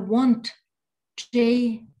say, I want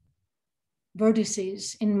J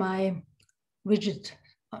vertices in my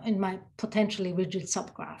potentially rigid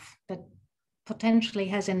subgraph that potentially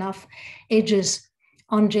has enough edges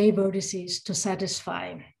on J vertices to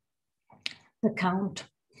satisfy the count.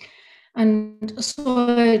 And so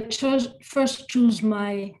I first choose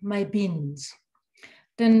my bins.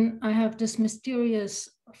 Then I have this mysterious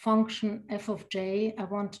function f of j. I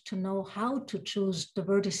want to know how to choose the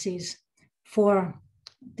vertices for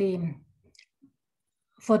the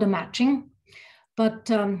matching, but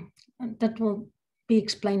that will be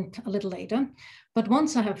explained a little later. But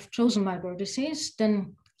once I have chosen my vertices,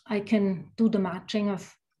 then I can do the matching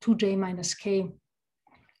of 2j minus k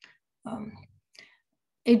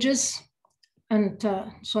edges. And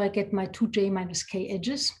so I get my 2j minus k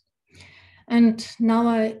edges. And now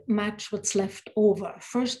I match what's left over.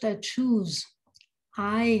 First, I choose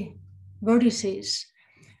I vertices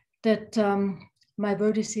that my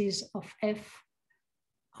vertices of f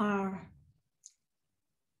are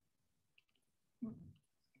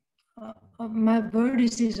my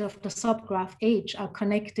vertices of the subgraph H are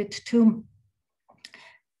connected to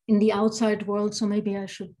in the outside world. So maybe I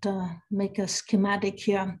should make a schematic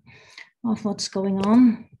here of what's going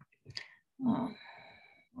on.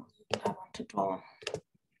 I want to draw.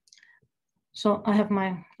 So I have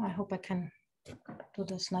I hope I can do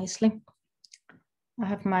this nicely. I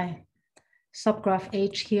have my subgraph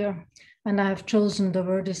H here, and I have chosen the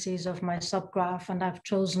vertices of my subgraph, and I've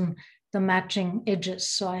chosen the matching edges.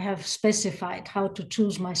 So I have specified how to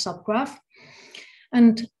choose my subgraph.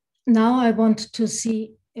 And now I want to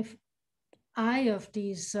see if I of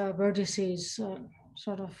these vertices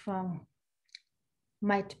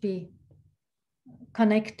might be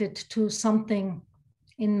connected to something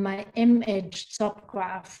in my M-edged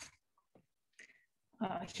subgraph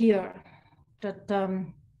here that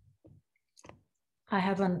I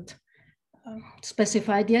haven't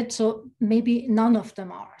specified yet. So maybe none of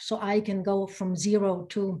them are. So I can go from 0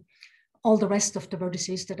 to all the rest of the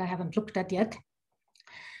vertices that I haven't looked at yet.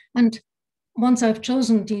 And once I've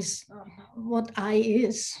chosen these, what I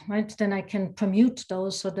is, right, then I can permute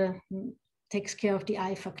those. So that takes care of the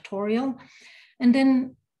I factorial. And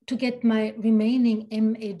then to get my remaining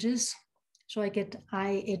M edges, so I get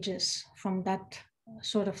I edges from that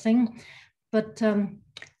sort of thing. But the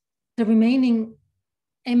remaining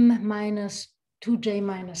M minus 2j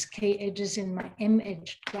minus k edges in my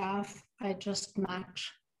M-edged graph, I just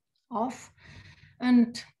match off.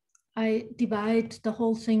 And I divide the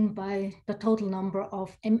whole thing by the total number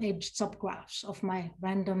of M-edged subgraphs of my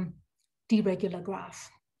random deregular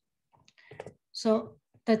graph. So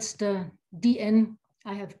that's the dn.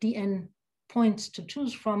 I have dn points to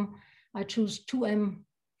choose from. I choose 2m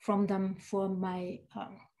from them for my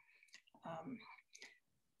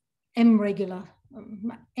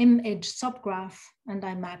M-edged subgraph, and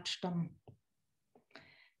I match them.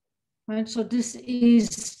 Right, so this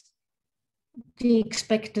is the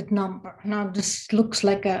expected number. Now this looks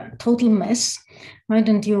like a total mess, right?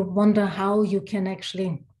 And you wonder how you can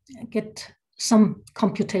actually get some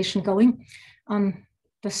computation going on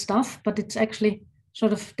the stuff, but it's actually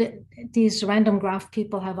sort of these random graph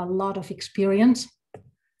people have a lot of experience.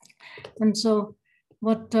 And so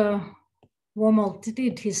what Wormald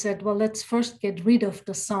did, he said, well, let's first get rid of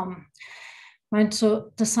the sum, right?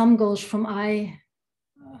 So the sum goes from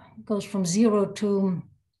goes from 0 to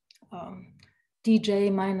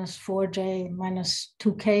dj minus 4j minus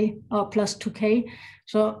 2k or plus 2k.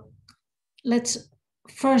 So let's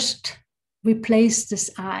first replace this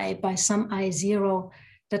I by some I0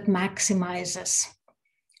 that maximizes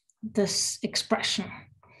this expression,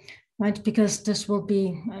 right? Because this will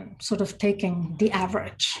be sort of taking the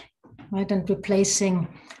average, right? And replacing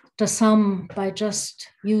the sum by just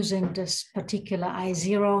using this particular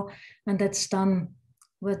I0, and that's done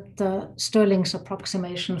with Stirling's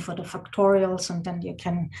approximation for the factorials, and then you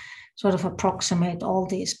can sort of approximate all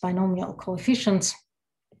these binomial coefficients.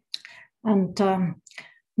 And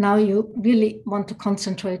now you really want to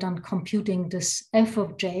concentrate on computing this f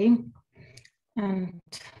of j, and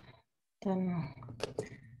then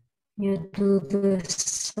you do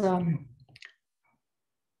this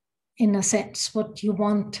in a sense, what you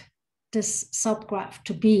want this subgraph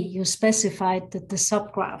to be. You specified that the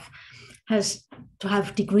subgraph has to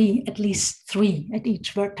have degree at least 3 at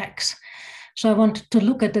each vertex. So I want to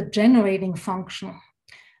look at the generating function,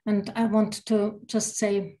 and I want to just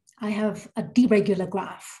say I have a deregular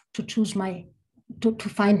graph to choose to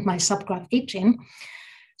find my subgraph H in.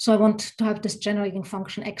 So I want to have this generating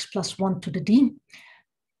function x plus 1 to the d.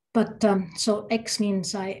 But so x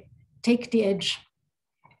means I take the edge,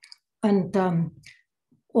 and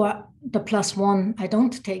or the plus 1, I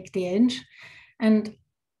don't take the edge, and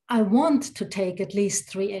I want to take at least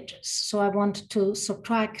 3 edges. So I want to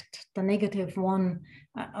subtract the negative 1.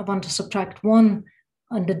 I want to subtract 1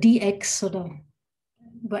 on the dx, so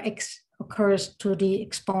where x occurs to the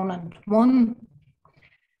exponent 1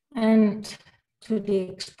 and to the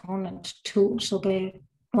exponent 2. So they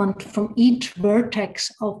want from each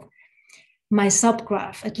vertex of my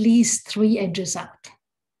subgraph at least 3 edges out.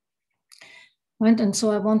 Right? And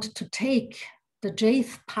so I want to take the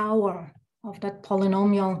jth power of that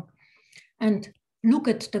polynomial and look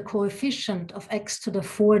at the coefficient of x to the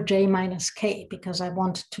 4j minus k, because I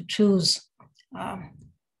want to choose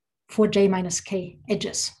 4j minus k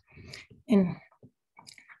edges. I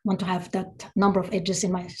want to have that number of edges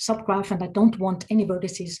in my subgraph, and I don't want any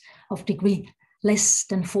vertices of degree less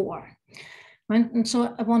than 4. Right? And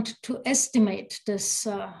so I want to estimate this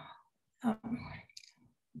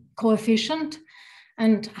coefficient.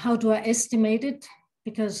 And how do I estimate it?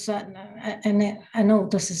 Because I know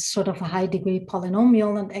this is sort of a high degree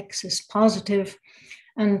polynomial and x is positive.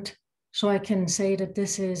 And so I can say that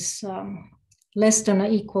this is less than or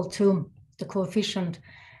equal to the coefficient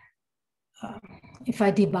if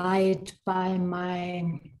I divide by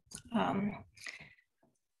my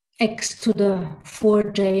x to the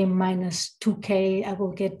 4j minus 2k, I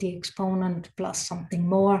will get the exponent plus something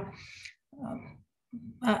more.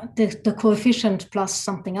 The coefficient plus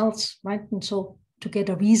something else, right? And so to get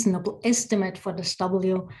a reasonable estimate for this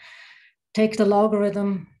w, take the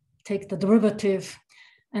logarithm, take the derivative,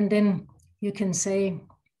 and then you can say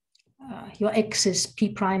your x is p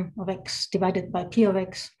prime of x divided by p of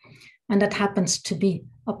x, and that happens to be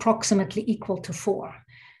approximately equal to 4.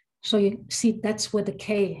 So you see that's where the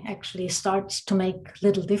k actually starts to make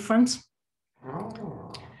little difference.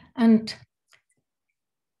 And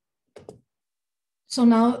so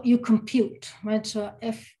now you compute, right? So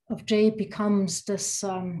f of j becomes this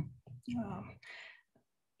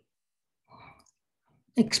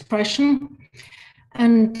expression.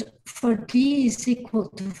 And for d is equal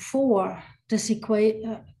to 4, this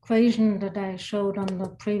equation that I showed on the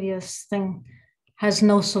previous thing has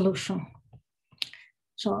no solution.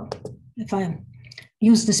 So if I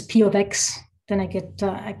use this p of x, then I get,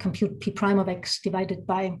 I compute p prime of x divided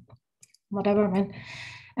by whatever, right?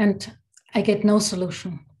 And I get no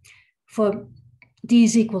solution. For d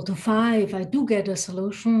is equal to 5, I do get a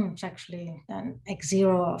solution. It's actually an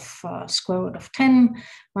x0 of square root of 10,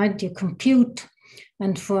 right? You compute,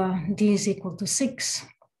 and for d is equal to 6,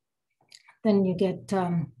 then you get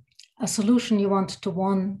a solution you want to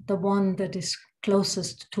 1, the one that is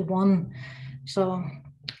closest to 1. So,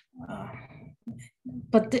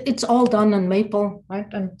 but it's all done on Maple, right?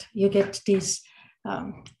 And you get these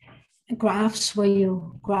graphs where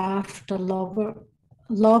you graph the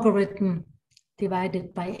logarithm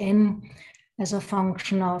divided by n as a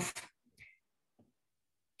function of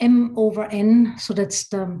m over n. So that's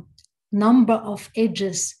the number of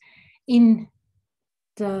edges in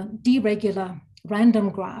the deregular random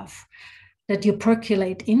graph that you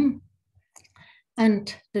percolate in.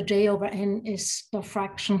 And the j over n is the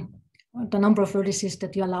fraction, the number of vertices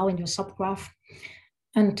that you allow in your subgraph.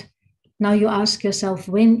 And now you ask yourself,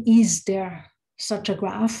 when is there such a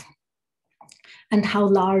graph? And how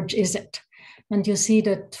large is it? And you see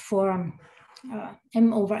that for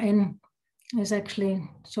m over n is actually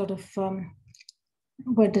sort of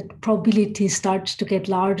where the probability starts to get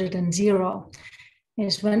larger than 0,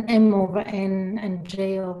 is when m over n and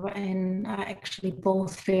j over n are actually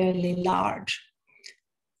both fairly large.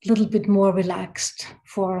 A little bit more relaxed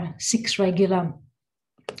for 6 regular.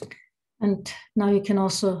 And now you can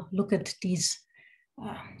also look at these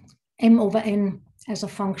m over n as a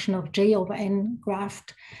function of j over n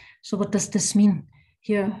graphed. So what does this mean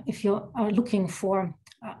here? If you are looking for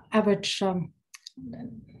average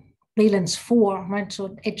valence 4, right?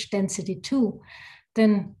 So edge density 2,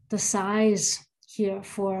 then the size here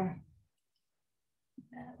for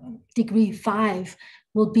degree 5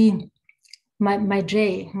 will be my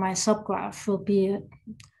J, my subgraph will be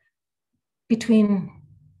between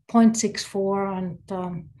 0.64 and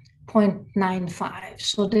 0.95.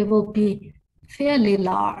 So they will be fairly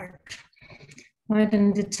large, right?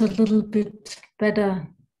 And it's a little bit better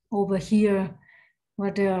over here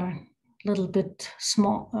where they're a little bit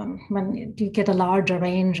small, when you get a larger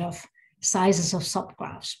range of sizes of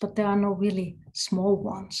subgraphs, but there are no really small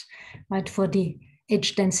ones, right, for the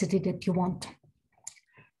edge density that you want.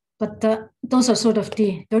 But those are sort of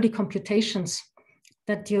the dirty computations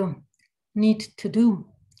that you need to do.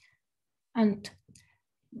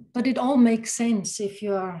 But it all makes sense if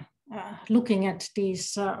you're looking at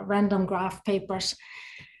these random graph papers.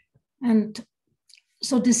 And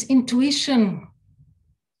so this intuition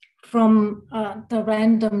from the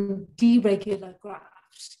random d-regular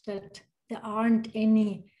graphs that there aren't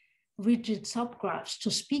any rigid subgraphs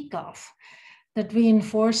to speak of, that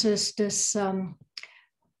reinforces this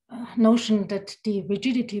notion that the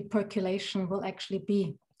rigidity percolation will actually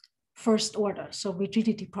be first order. So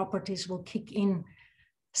rigidity properties will kick in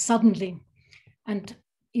suddenly, and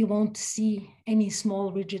you won't see any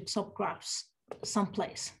small rigid subgraphs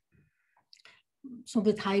someplace. So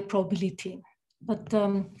with high probability. But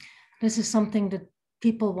this is something that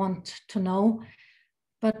people want to know,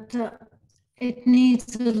 but it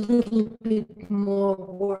needs a little bit more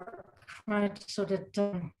work, right? So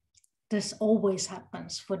that this always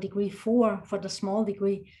happens. For degree 4, for the small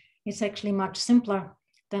degree, it's actually much simpler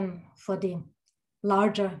than for the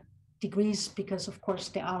larger degrees, because of course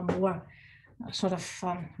there are more sort of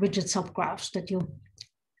rigid subgraphs that you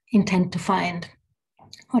intend to find,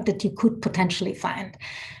 or that you could potentially find,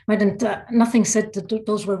 right? And nothing said that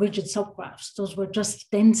those were rigid subgraphs. Those were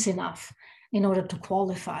just dense enough in order to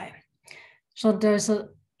qualify. So there's a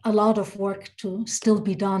lot of work to still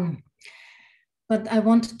be done. But I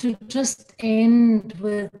want to just end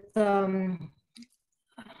with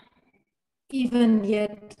even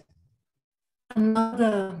yet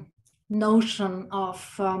another notion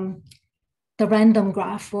of the random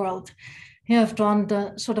graph world. Here I've drawn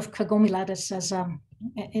the sort of Kagome lattice as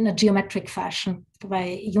in a geometric fashion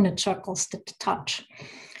by unit circles that touch.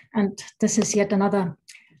 And this is yet another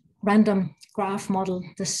random graph model,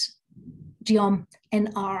 this geom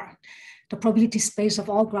NR, the probability space of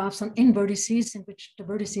all graphs on n vertices in which the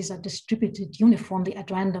vertices are distributed uniformly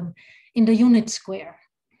at random in the unit square.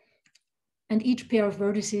 And each pair of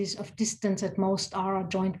vertices of distance at most r are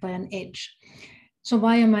joined by an edge. So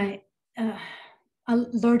why am I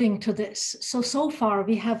alerting to this? So far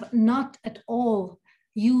we have not at all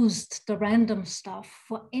used the random stuff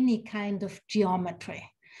for any kind of geometry,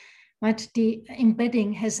 right? The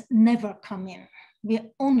embedding has never come in. We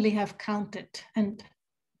only have counted, and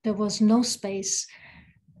there was no space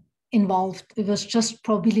involved. It was just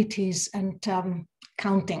probabilities and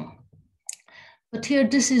counting. But here,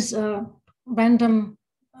 this is a random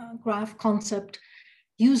graph concept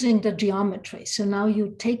using the geometry. So now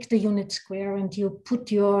you take the unit square and you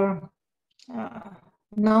put your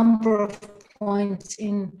number of points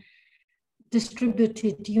in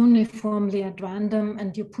distributed uniformly at random,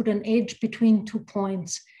 and you put an edge between 2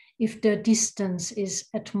 points if their distance is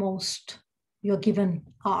at most your given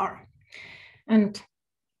r. And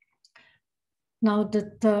now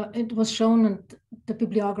that it was shown, and the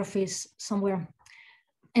bibliography is somewhere,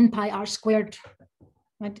 n pi r squared,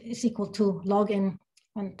 right, is equal to log n,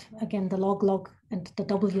 and again the log and the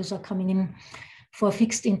w's are coming in for a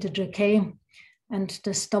fixed integer k, and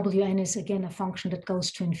this wn is again a function that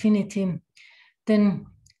goes to infinity. Then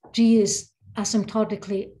g is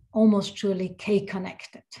asymptotically almost surely k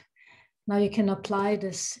connected. Now you can apply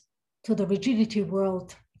this to the rigidity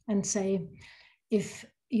world and say, if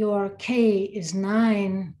your k is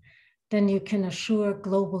 9, then you can assure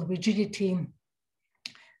global rigidity.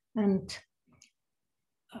 And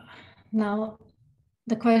now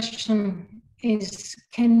the question is,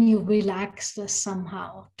 can you relax this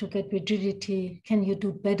somehow to get rigidity? Can you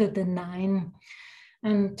do better than 9?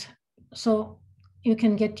 And so you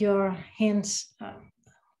can get your hands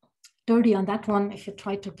dirty on that one if you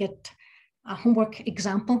try to get a homework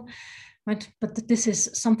example, right? But this is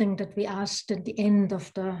something that we asked at the end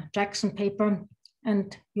of the Jackson paper,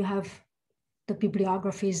 and you have the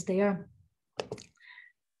bibliographies there.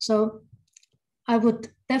 So I would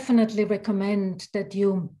definitely recommend that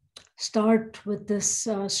you start with this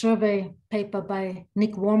survey paper by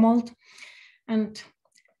Nick Wormold. And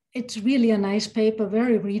it's really a nice paper,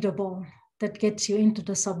 very readable, that gets you into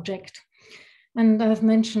the subject. And I've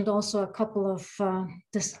mentioned also a couple of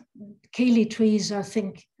this Cayley trees, I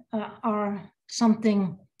think, are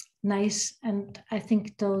something nice. And I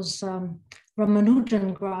think those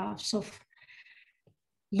Ramanujan graphs of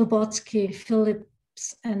Lubotsky,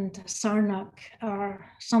 Phillips, and Sarnak are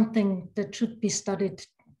something that should be studied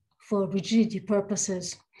for rigidity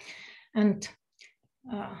purposes. And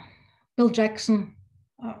Bill Jackson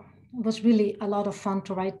was really a lot of fun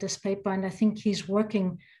to write this paper. And I think he's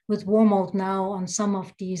working with Wormold now on some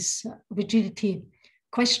of these rigidity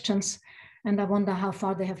questions. And I wonder how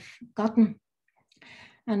far they have gotten.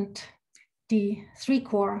 And the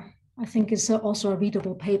 3-core, I think, is also a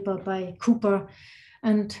readable paper by Cooper.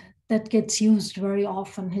 And that gets used very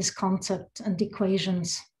often, his concept and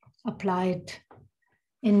equations applied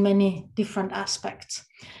in many different aspects.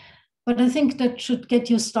 But I think that should get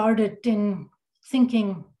you started in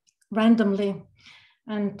thinking randomly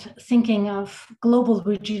and thinking of global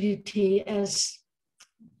rigidity as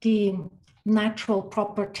the natural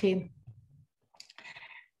property.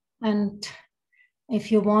 And if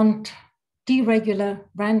you want deregular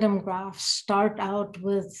random graphs, start out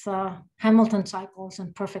with Hamilton cycles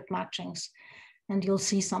and perfect matchings, and you'll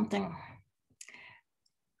see something.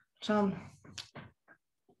 So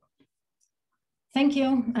thank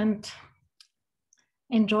you, and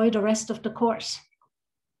enjoy the rest of the course.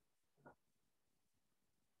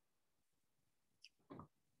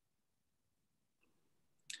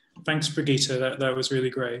 Thanks, Brigitte. That was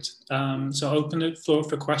really great. So I'll open the floor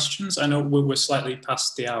for questions. I know we're slightly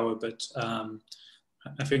past the hour, but I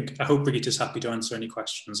hope Brigitte is happy to answer any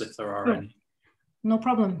questions if there are any. No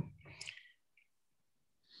problem.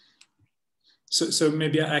 So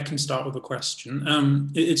maybe I can start with a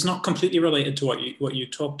question. It's not completely related to what you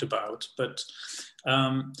talked about, but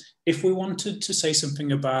if we wanted to say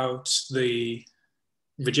something about the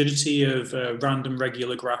rigidity of a random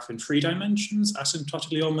regular graph in 3 dimensions,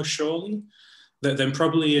 asymptotically almost surely, then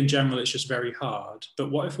probably in general it's just very hard.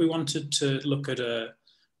 But what if we wanted to look at a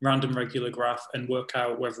random regular graph and work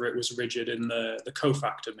out whether it was rigid in the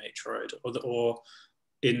cofactor matroid or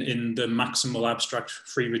in the maximal abstract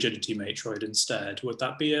free rigidity matroid instead? Would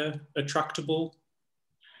that be a tractable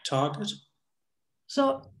target?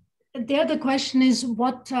 So there the question is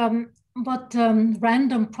what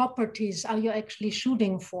random properties are you actually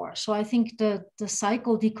shooting for? So I think the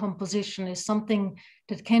cycle decomposition is something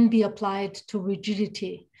that can be applied to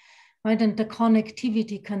rigidity, right? And the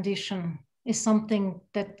connectivity condition is something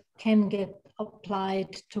that can get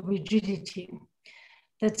applied to rigidity.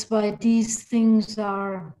 That's why these things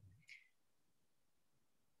are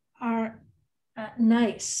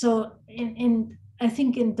nice. So I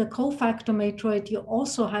think in the cofactor matroid, you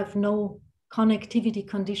also have no connectivity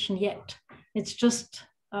condition yet. It's just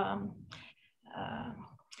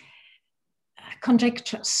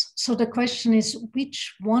conjectures. So the question is,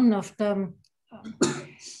 which one of the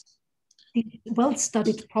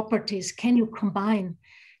well-studied properties can you combine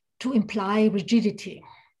to imply rigidity?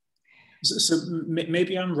 So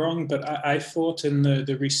maybe I'm wrong, but I thought in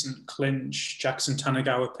the recent Clinch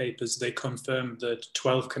Jackson-Tanagawa papers, they confirmed that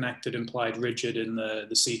 12 connected implied rigid in the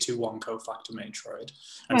C21 cofactor matroid.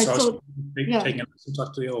 And right, so I was taking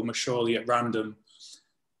asymptotically almost surely at random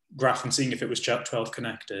graph and seeing if it was 12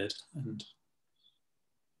 connected.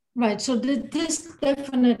 Right, so this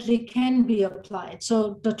definitely can be applied.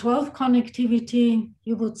 So the 12 connectivity,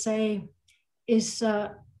 you would say, is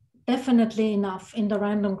definitely enough in the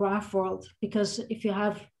random graph world, because if you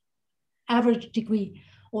have average degree,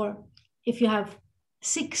 or if you have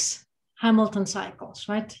 6 Hamilton cycles,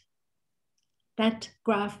 right, that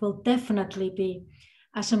graph will definitely be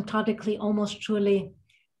asymptotically almost truly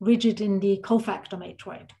rigid in the cofactor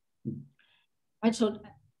matroid. Right, so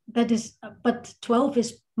that is, but 12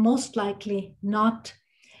 is most likely not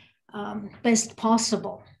best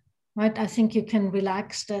possible, right? I think you can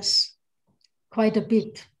relax this quite a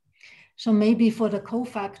bit. So maybe for the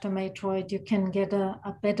cofactor matroid, you can get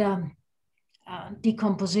a better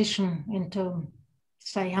decomposition into,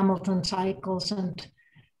 say, Hamilton cycles and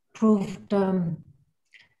prove the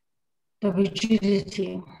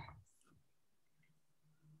rigidity.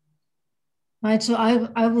 Right, so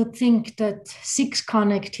I would think that 6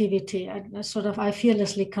 connectivity, I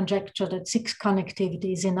fearlessly conjecture that 6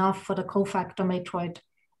 connectivity is enough for the cofactor matroid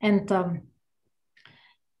and for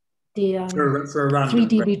a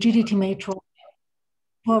 3D rigidity matroid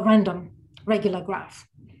for a random regular graph.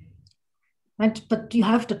 Right? But you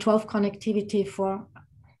have the 12 connectivity for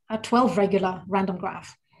a 12 regular random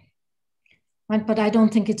graph. Right? But I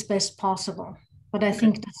don't think it's best possible. But I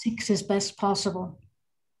think the 6 is best possible.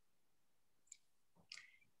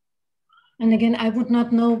 And again, I would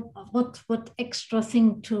not know what extra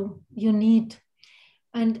thing you need.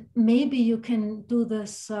 And maybe you can do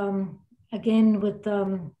this again with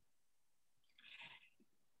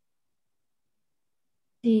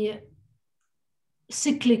the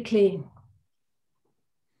cyclically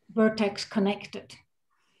vertex connected,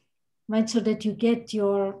 right? So that you get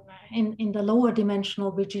your, in the lower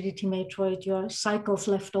dimensional rigidity matroid, your cycles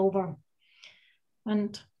left over.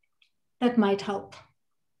 And that might help,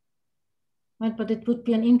 right? But it would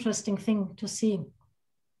be an interesting thing to see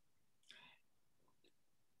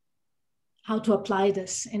how to apply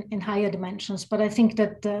this in higher dimensions. But I think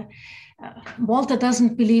that Walter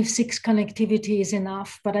doesn't believe 6 connectivity is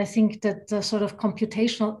enough, but I think that the sort of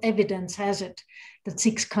computational evidence has it that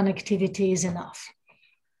 6 connectivity is enough.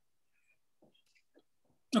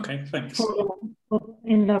 Okay, thanks.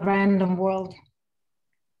 In the random world.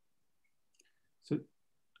 So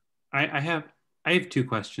I have 2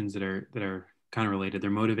 questions that are kind of related. They're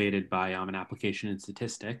motivated by an application in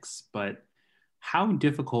statistics, but how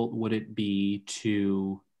difficult would it be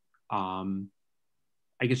to, I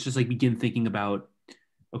guess, just like begin thinking about,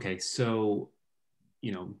 okay, so,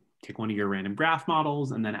 take one of your random graph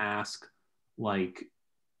models and then ask, like,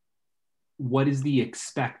 what is the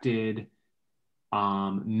expected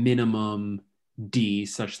minimum D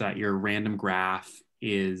such that your random graph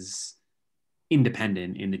is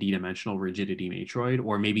independent in the D-dimensional rigidity matroid,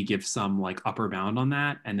 or maybe give some like upper bound on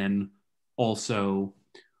that, and then also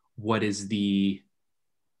what is the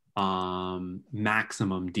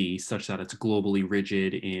maximum D such that it's globally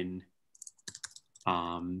rigid in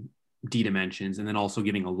D dimensions, and then also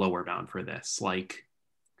giving a lower bound for this. Like,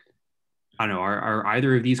 I don't know, are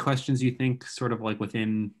either of these questions you think sort of like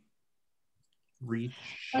within reach?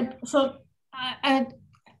 So I'm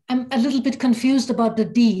a little bit confused about the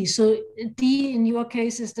D. So D in your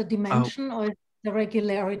case is the dimension or the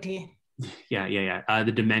regularity? Yeah.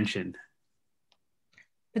 The dimension.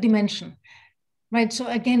 The dimension, right? So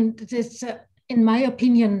again, this, in my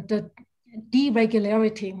opinion, the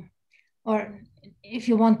deregularity, or if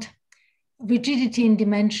you want rigidity in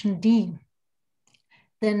dimension D,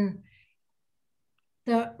 then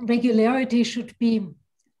the regularity should be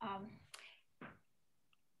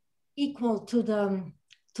equal to the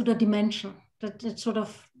dimension. That sort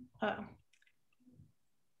of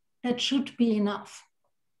that should be enough.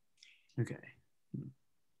 Okay.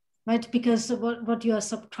 Right, because what you are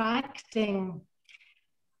subtracting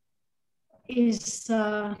is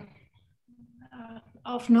of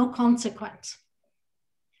no consequence.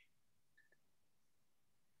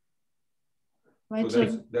 Right,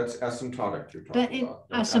 so that's asymptotic you're talking about.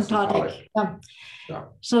 That's asymptotic. Yeah. Yeah.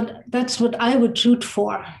 So that's what I would shoot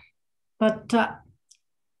for, but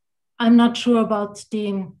I'm not sure about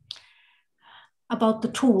the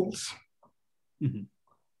tools. Mm-hmm.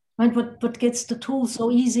 Right, what gets the tool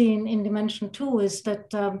so easy in dimension 2 is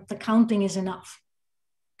that the counting is enough.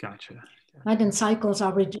 Gotcha. Right, and cycles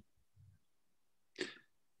are rigid.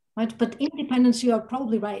 Right, but independence, you are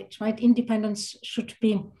probably right. Right, independence should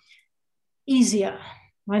be easier.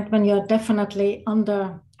 Right, when you're definitely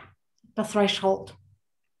under the threshold.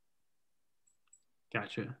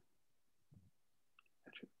 Gotcha.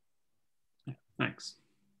 Yeah, thanks.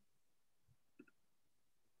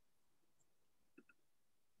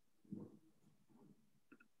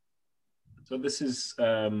 So this is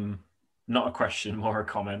not a question, more a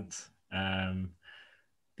comment.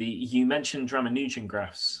 You mentioned Ramanujan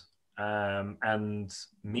graphs, and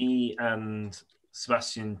me and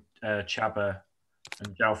Sebastian Chaba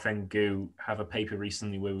and Xiaofeng Gu have a paper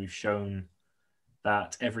recently where we've shown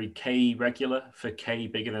that every k regular for k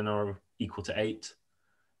bigger than or equal to 8,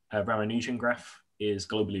 a Ramanujan graph is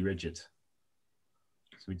globally rigid.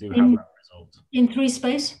 So we do have that result. In 3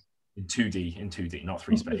 space? In 2D, not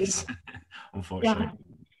 3 space, unfortunately. Yeah.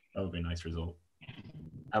 That would be a nice result.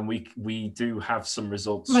 And we do have some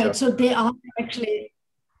results. Right, so they are actually.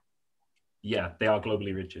 Yeah, they are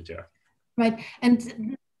globally rigid, yeah. Right,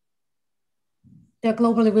 and they're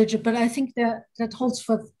globally rigid, but I think that holds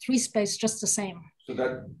for 3 space just the same. So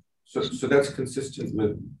that's consistent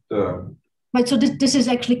with the. Right, so this is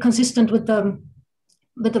actually consistent with the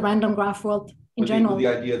random graph world. In general, the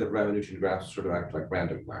idea that Ramanujan graphs sort of act like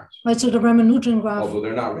random graphs. Right, so the Ramanujan graph. Although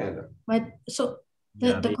they're not random. Right, so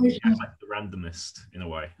they act like the randomist in a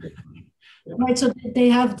way. Yeah. Right, so they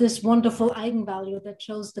have this wonderful eigenvalue that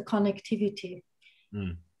shows the connectivity.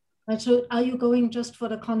 Mm. Right, so are you going just for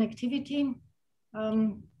the connectivity?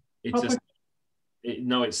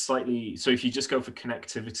 It's slightly, so if you just go for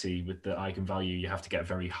connectivity with the eigenvalue, you have to get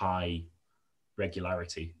very high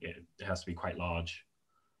regularity. It has to be quite large.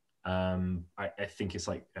 I think it's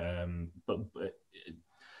like, but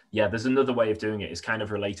Yeah, there's another way of doing it. It's kind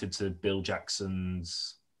of related to Bill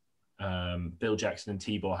Jackson's. Bill Jackson and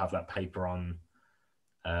Tibor have that paper on,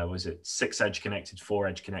 was it 6 edge connected, 4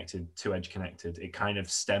 edge connected, 2 edge connected? It kind of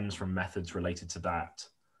stems from methods related to that.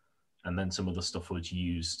 And then some other stuff was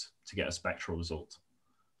used to get a spectral result.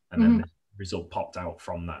 And then the result popped out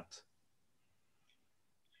from that.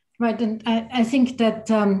 Right, and I think that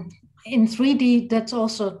in 3D, that's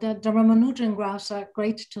also, the Ramanujan graphs are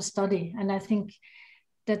great to study. And I think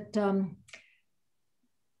that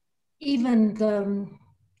even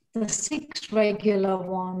the 6 regular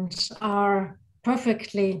ones are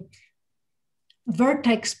perfectly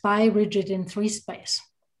vertex bi-rigid in 3 space.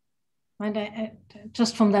 Right?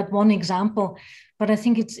 Just from that one example, but I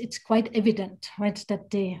think it's quite evident, right,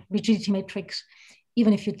 that the rigidity matrix,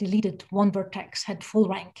 even if you deleted one vertex, had full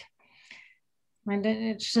rank. And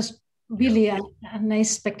it's just really a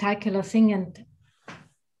nice, spectacular thing. And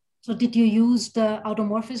so did you use the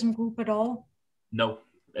automorphism group at all? No,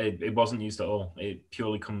 it wasn't used at all. It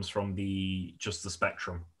purely comes from just the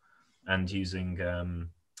spectrum and using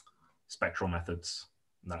spectral methods.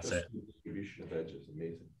 And that's it. The distribution of edges,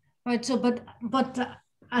 amazing. Right, so but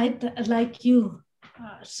I'd like you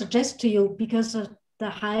suggest to you, because of the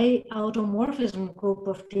high automorphism group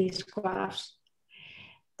of these graphs,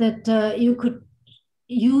 that you could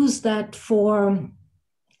use that for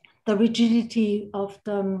the rigidity of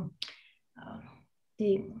the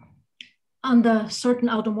under certain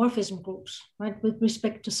automorphism groups, right, with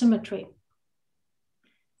respect to symmetry.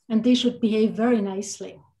 And they should behave very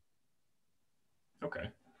nicely. Okay.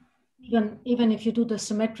 Even if you do the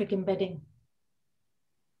symmetric embedding.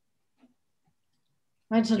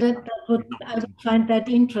 Right, so I would find that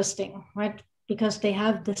interesting, right? Because they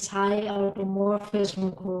have this high automorphism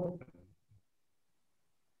group.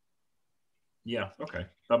 Yeah, okay.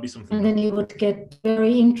 That'd be something. And then you would get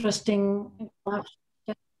very interesting graphs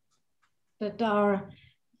that are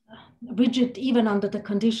rigid even under the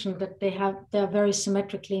condition that they're very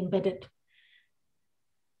symmetrically embedded.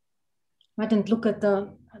 Right, and look at the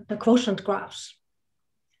quotient graphs.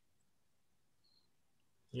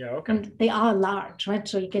 Yeah, okay. And they are large, right?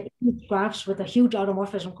 So you get huge graphs with a huge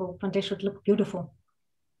automorphism group, and they should look beautiful.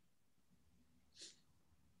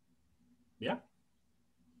 Yeah.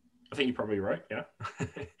 I think you're probably right, yeah.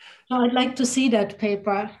 So I'd like to see that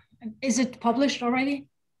paper. Is it published already?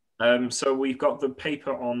 So we've got the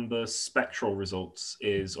paper on the spectral results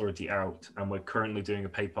is already out, and we're currently doing a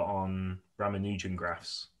paper on Ramanujan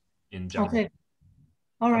graphs in January. Okay.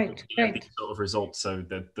 All right, great. These sort of results, so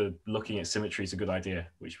the looking at symmetry is a good idea,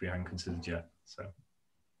 which we haven't considered yet.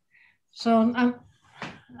 So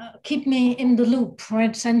keep me in the loop,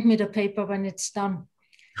 right? Send me the paper when it's done.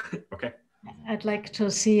 Okay. I'd like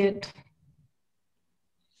to see it.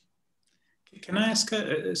 Can I ask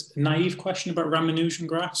a naive question about Ramanujan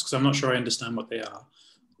graphs? Because I'm not sure I understand what they are.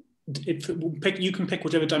 You can pick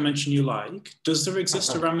whatever dimension you like. Does there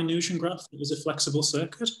exist a Ramanujan graph that is a flexible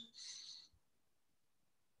circuit?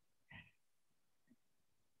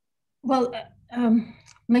 Well,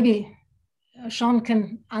 maybe Sean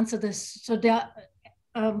can answer this. So they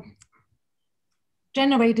are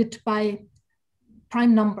generated by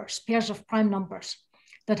prime numbers, pairs of prime numbers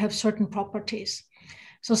that have certain properties.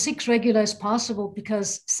 So 6 regular is possible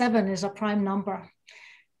because 7 is a prime number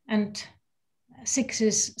and 6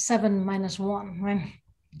 is 7 minus 1, right?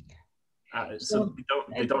 So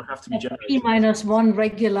they don't have to be generated. P minus 1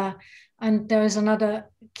 regular, and there is another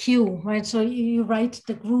Q, right? So you write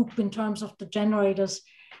the group in terms of the generators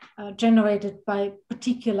generated by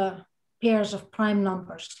particular pairs of prime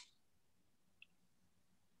numbers.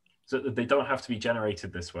 So they don't have to be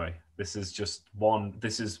generated this way. This is just one.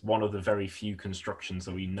 This is one of the very few constructions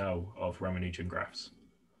that we know of Ramanujan graphs.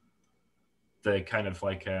 They're kind of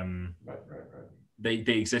like They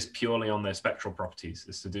exist purely on their spectral properties.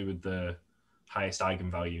 It's to do with the highest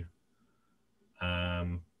eigenvalue.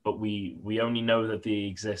 But we only know that they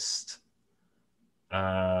exist. We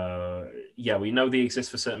know they exist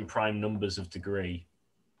for certain prime numbers of degree,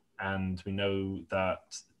 and we know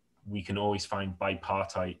that we can always find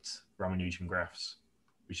bipartite Ramanujan graphs,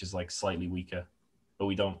 which is like slightly weaker, but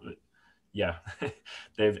we don't. Yeah,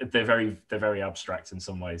 they're very abstract in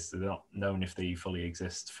some ways. They're not known if they fully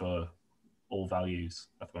exist for all values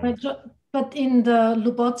at the moment. Right, but in the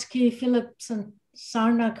Lubotsky, Phillips, and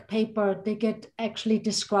Sarnak paper, they get actually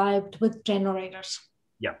described with generators.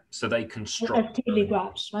 Yeah, so they construct Taylor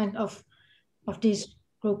graphs, right, of these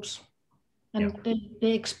groups, and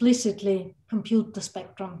they explicitly compute the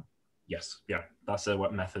spectrum. Yes, yeah, that's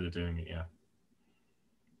what method of doing it. Yeah,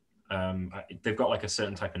 they've got like a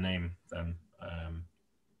certain type of name,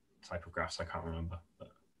 type of graphs. I can't remember,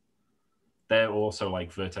 but they're also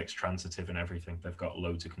like vertex transitive and everything. They've got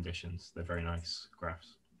loads of conditions. They're very nice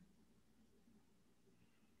graphs.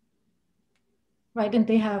 Right, and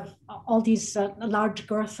they have all these large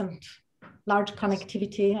girth and large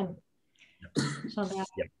connectivity, and so they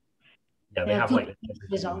they have good like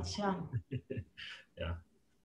results. Yeah. Yeah.